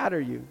will scatter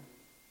you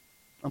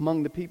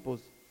among the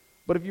peoples.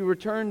 But if you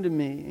return to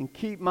me and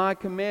keep my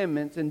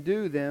commandments and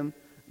do them,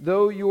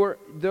 though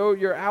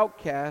you're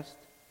outcast,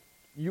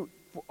 you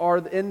are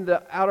in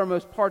the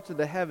outermost parts of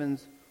the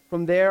heavens,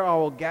 from there I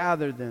will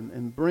gather them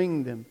and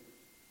bring them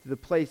to the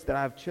place that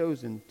I have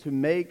chosen to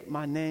make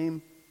my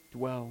name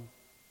dwell.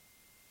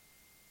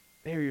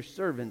 They are your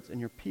servants and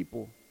your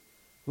people,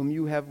 whom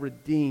you have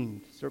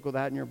redeemed. Circle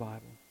that in your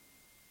Bible.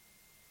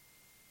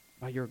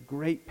 By your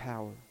great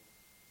power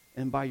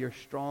and by your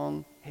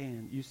strong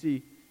hand. You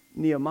see,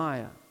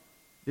 Nehemiah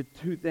did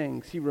two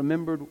things. He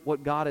remembered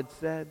what God had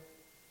said.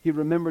 He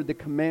remembered the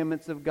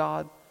commandments of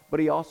God, but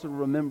he also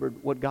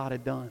remembered what God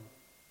had done.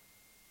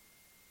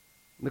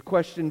 The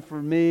question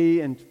for me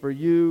and for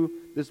you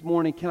this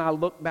morning, can I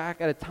look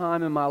back at a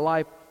time in my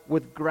life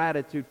with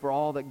gratitude for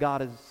all that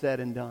God has said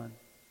and done?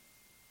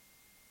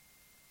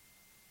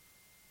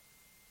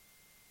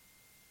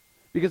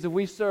 Because if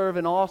we serve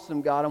an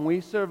awesome God, and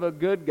we serve a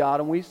good God,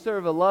 and we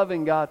serve a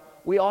loving God,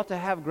 we ought to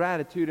have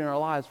gratitude in our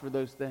lives for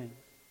those things.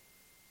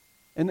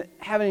 And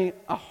having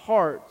a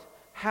heart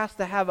has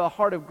to have a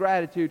heart of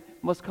gratitude,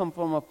 must come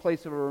from a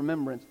place of a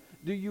remembrance.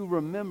 Do you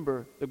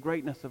remember the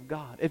greatness of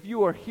God? If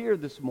you are here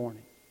this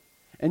morning,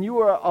 and you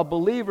are a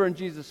believer in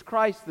Jesus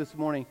Christ this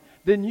morning,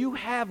 then you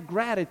have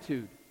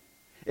gratitude.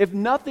 If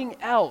nothing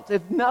else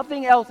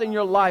in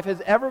your life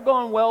has ever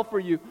gone well for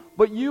you,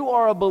 but you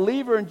are a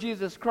believer in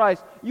Jesus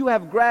Christ, you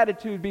have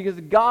gratitude because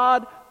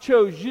God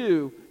chose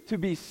you to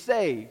be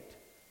saved.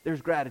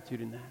 There's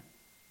gratitude in that.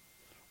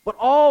 But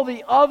all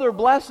the other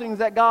blessings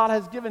that God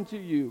has given to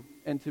you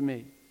and to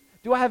me,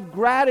 do I have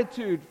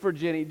gratitude for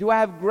Jenny? Do I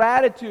have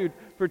gratitude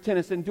for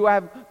Tennyson? Do I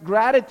have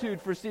gratitude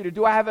for Cedar?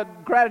 Do I have a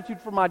gratitude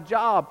for my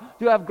job?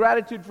 Do I have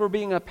gratitude for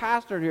being a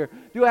pastor here?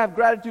 Do I have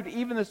gratitude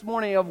even this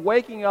morning of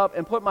waking up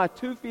and put my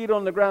 2 feet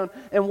on the ground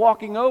and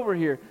walking over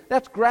here?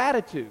 That's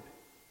gratitude.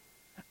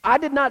 I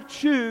did not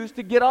choose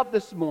to get up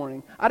this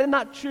morning. I did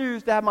not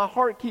choose to have my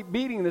heart keep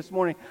beating this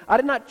morning. I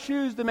did not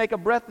choose to make a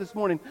breath this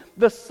morning.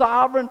 The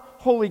sovereign,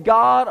 holy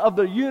God of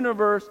the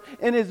universe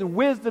in His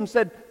wisdom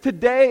said,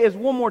 today is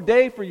one more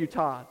day for you,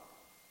 Todd.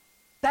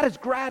 That is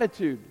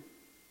gratitude.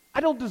 I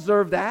don't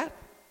deserve that,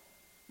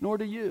 nor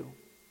do you.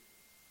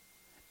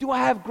 Do I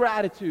have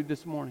gratitude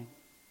this morning?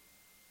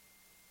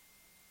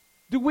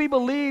 Do we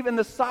believe in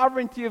the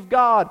sovereignty of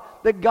God,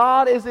 that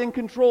God is in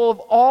control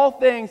of all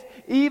things,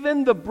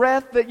 even the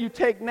breath that you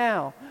take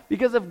now?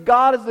 Because if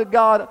God is the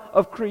God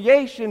of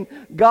creation,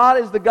 God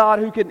is the God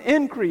who can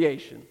end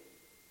creation.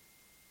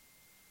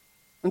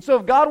 And so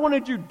if God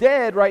wanted you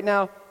dead right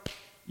now,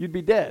 you'd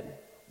be dead.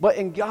 But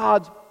in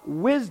God's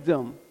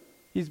wisdom,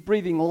 He's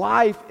breathing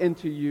life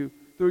into you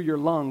through your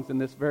lungs in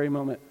this very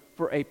moment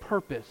for a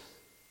purpose.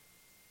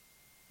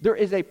 There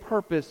is a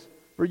purpose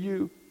for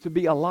you to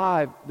be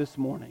alive this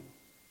morning.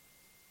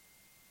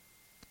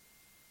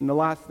 And the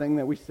last thing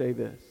that we say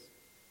this,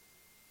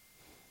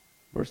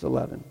 verse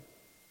 11.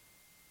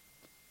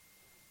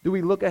 Do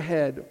we look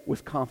ahead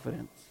with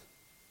confidence?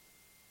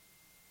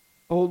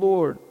 O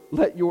Lord,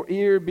 let your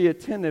ear be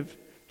attentive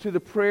to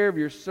the prayer of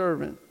your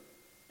servant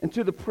and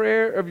to the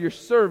prayer of your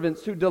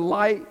servants who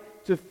delight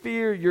to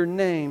fear your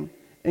name,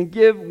 and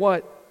give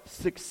what?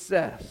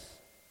 Success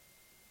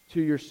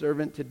to your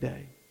servant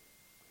today.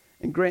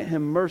 And grant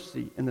him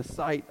mercy in the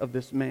sight of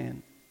this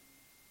man.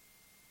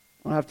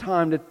 I don't have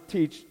time to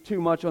teach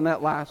too much on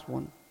that last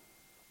one.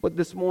 But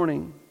this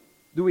morning,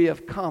 do we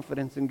have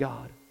confidence in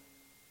God?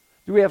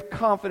 Do we have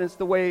confidence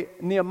the way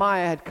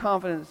Nehemiah had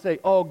confidence to say,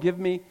 oh, give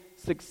me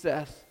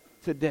success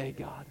today,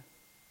 God?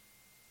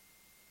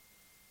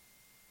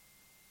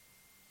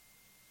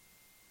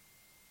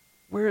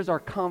 Where is our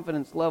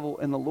confidence level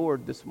in the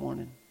Lord this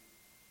morning?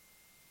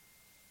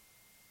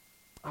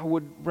 I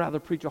would rather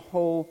preach a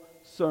whole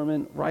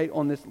sermon right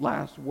on this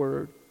last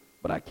word,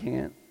 but I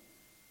can't.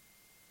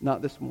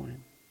 Not this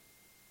morning.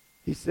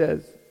 He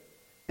says,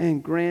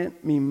 and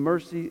grant me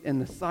mercy in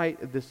the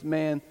sight of this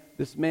man.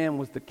 This man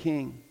was the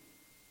king.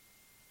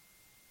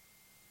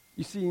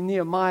 You see,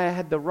 Nehemiah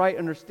had the right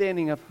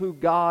understanding of who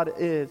God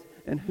is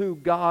and who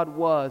God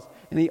was.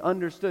 And he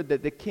understood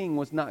that the king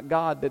was not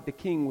God, that the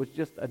king was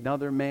just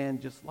another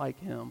man just like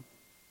him.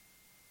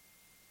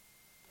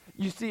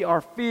 You see,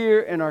 our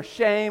fear and our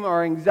shame,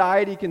 our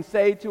anxiety can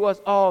say to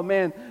us, oh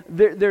man,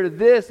 they're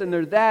this and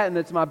they're that, and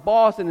it's my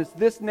boss and it's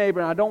this neighbor,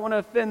 and I don't want to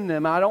offend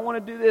them, and I don't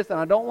want to do this and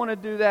I don't want to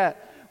do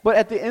that. But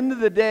at the end of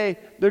the day,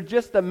 they're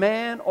just a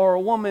man or a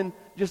woman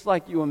just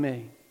like you and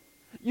me.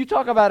 You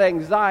talk about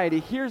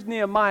anxiety. Here's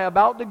Nehemiah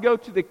about to go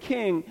to the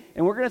king,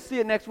 and we're going to see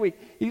it next week.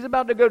 He's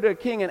about to go to a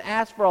king and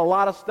ask for a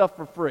lot of stuff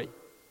for free.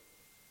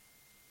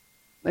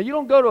 Now, you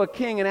don't go to a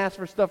king and ask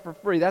for stuff for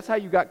free. That's how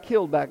you got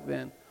killed back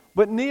then.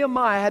 But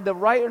Nehemiah had the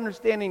right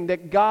understanding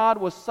that God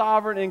was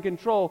sovereign and in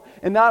control.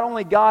 And not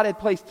only God had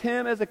placed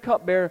him as a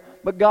cupbearer,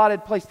 but God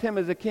had placed him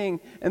as a king.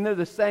 And they're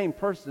the same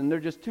person. They're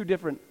just two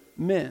different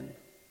men.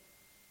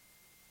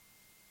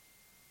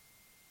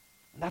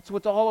 And that's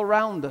what's all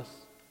around us.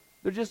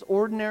 They're just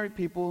ordinary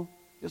people,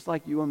 just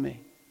like you and me.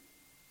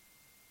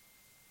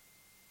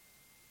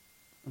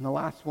 And the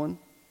last one,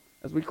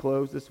 as we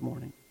close this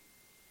morning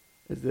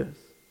is this.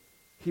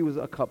 He was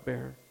a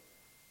cupbearer.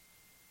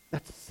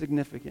 That's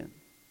significant.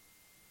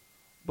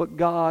 But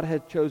God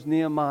had chose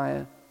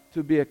Nehemiah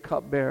to be a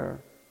cupbearer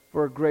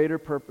for a greater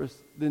purpose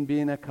than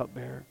being a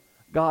cupbearer.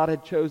 God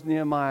had chose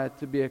Nehemiah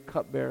to be a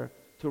cupbearer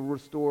to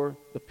restore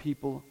the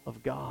people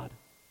of God.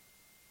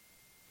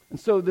 And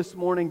so this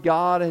morning,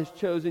 God has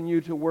chosen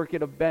you to work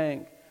at a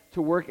bank,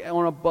 to work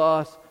on a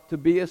bus, to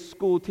be a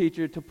school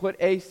teacher, to put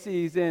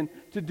ACs in,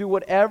 to do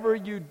whatever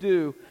you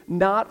do,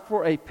 not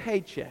for a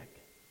paycheck.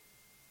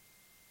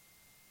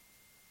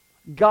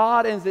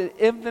 God, in His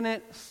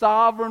infinite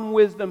sovereign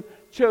wisdom,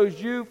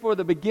 chose you for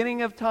the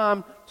beginning of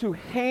time to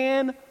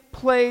hand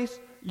place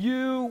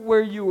you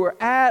where you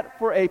were at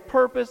for a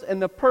purpose,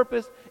 and the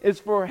purpose is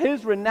for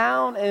His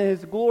renown and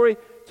His glory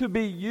to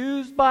be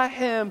used by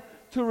Him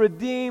to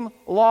redeem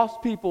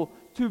lost people,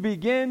 to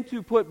begin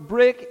to put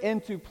brick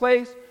into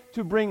place,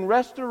 to bring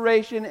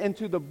restoration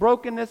into the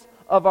brokenness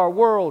of our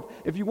world.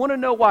 If you want to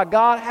know why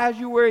God has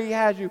you where He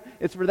has you,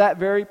 it's for that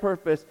very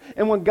purpose.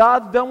 And when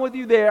God's done with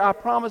you there, I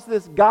promise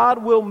this,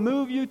 God will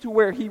move you to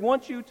where He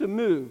wants you to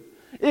move,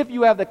 if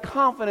you have the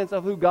confidence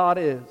of who God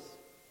is.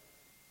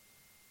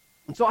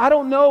 And so I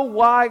don't know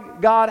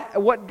what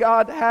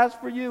God has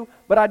for you,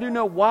 but I do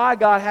know why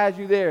God has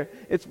you there.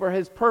 It's for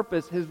His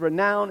purpose, His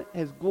renown,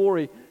 His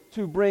glory,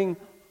 to bring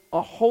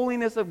a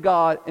holiness of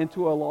God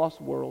into a lost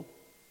world.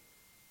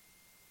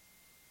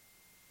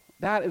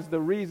 That is the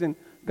reason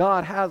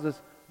God has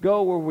us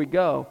go where we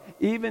go.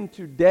 Even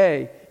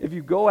today, if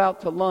you go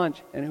out to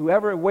lunch and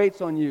whoever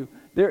waits on you,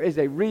 there is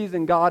a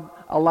reason God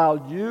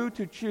allowed you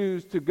to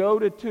choose to go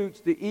to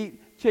Toots to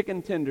eat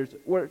chicken tenders,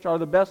 which are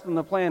the best on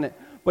the planet.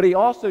 But He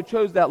also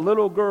chose that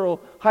little girl,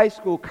 high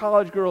school,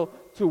 college girl,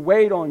 to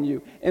wait on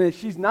you. And if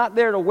she's not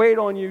there to wait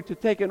on you to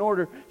take an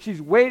order,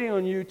 she's waiting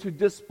on you to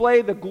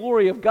display the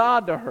glory of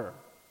God to her.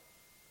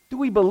 Do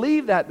we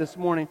believe that this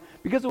morning?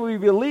 Because if we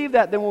believe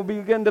that, then we'll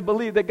begin to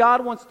believe that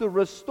God wants to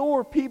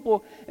restore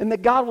people and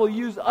that God will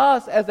use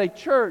us as a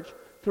church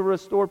to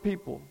restore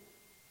people.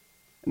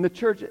 And the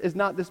church is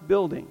not this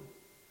building.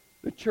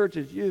 The church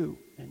is you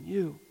and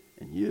you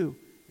and you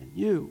and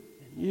you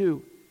and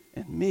you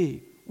and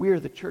me. We are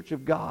the church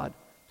of God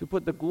to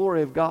put the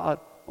glory of God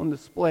on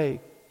display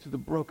to the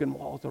broken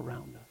walls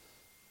around us.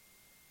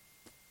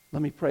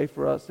 Let me pray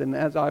for us. And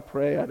as I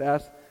pray, I'd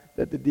ask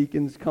that the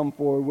deacons come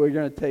forward. We're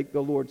going to take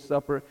the Lord's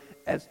Supper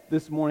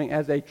this morning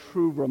as a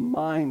true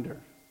reminder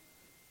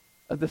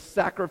of the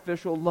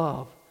sacrificial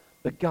love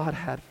that God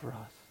had for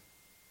us.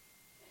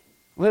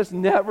 Let us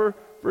never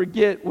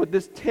forget what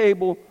this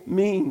table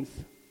means.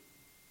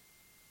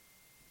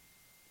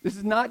 This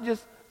is not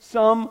just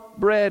some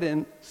bread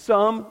and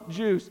some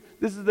juice.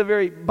 This is the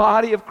very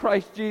body of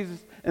Christ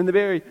Jesus and the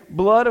very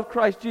blood of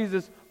Christ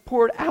Jesus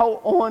poured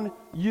out on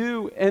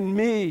you and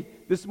me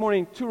this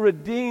morning to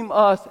redeem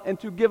us and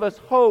to give us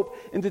hope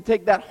and to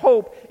take that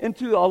hope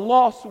into a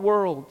lost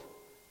world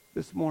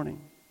this morning.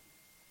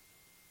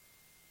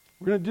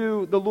 We're going to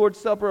do the Lord's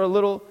Supper a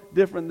little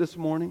different this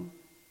morning.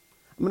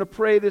 I'm going to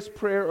pray this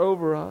prayer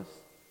over us.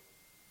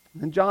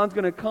 And John's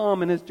going to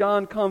come, and as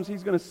John comes,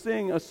 he's going to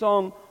sing a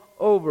song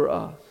over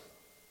us.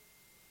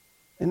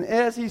 And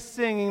as he's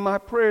singing, my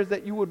prayer is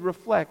that you would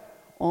reflect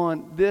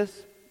on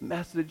this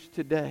message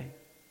today.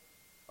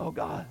 Oh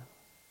God,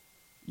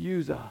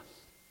 use us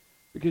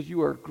because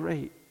you are a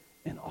great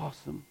and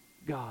awesome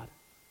God.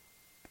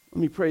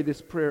 Let me pray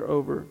this prayer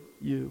over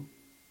you.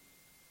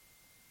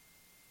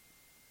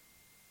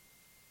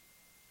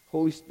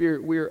 Holy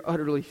Spirit, we are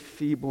utterly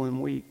feeble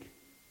and weak.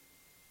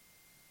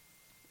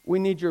 We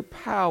need your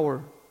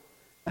power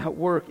at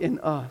work in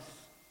us.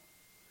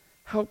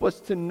 Help us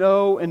to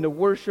know and to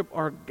worship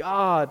our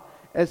God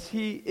as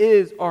He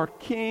is our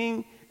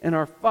King and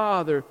our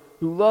Father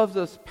who loves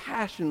us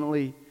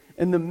passionately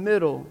in the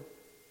middle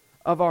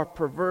of our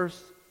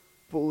perverse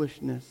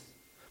foolishness.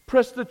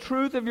 Press the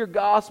truth of your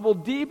gospel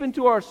deep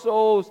into our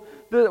souls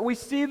that we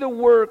see the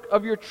work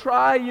of your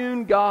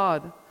triune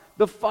God,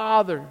 the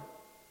Father,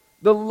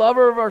 the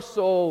lover of our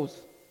souls,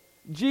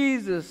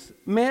 Jesus,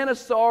 man of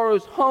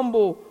sorrows,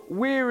 humble,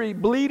 weary,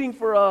 bleeding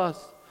for us,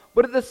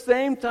 but at the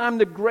same time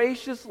the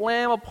gracious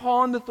Lamb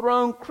upon the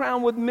throne,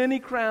 crowned with many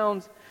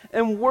crowns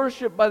and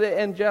worshipped by the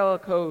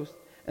angelic host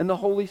and the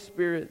Holy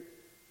Spirit,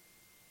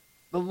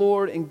 the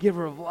Lord and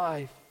giver of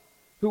life,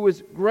 who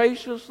is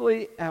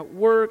graciously at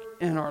work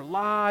in our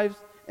lives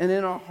and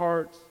in our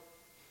hearts,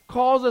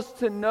 calls us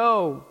to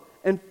know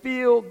and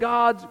feel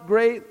God's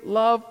great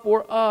love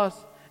for us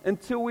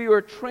until we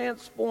are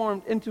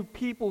transformed into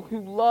people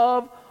who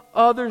love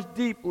others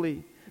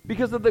deeply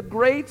because of the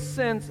great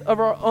sense of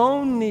our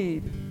own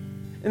need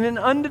and an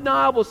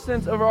undeniable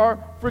sense of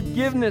our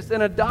forgiveness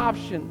and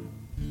adoption.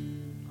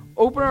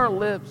 Open our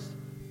lips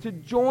to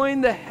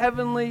join the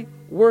heavenly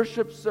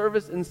worship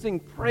service and sing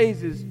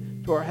praises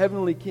to our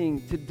heavenly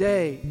King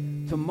today,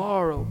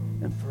 tomorrow,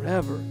 and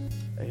forever.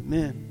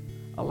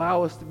 Amen.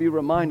 Allow us to be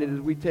reminded as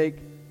we take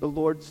the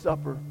Lord's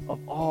Supper of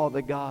all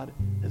that God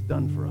has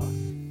done for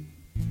us.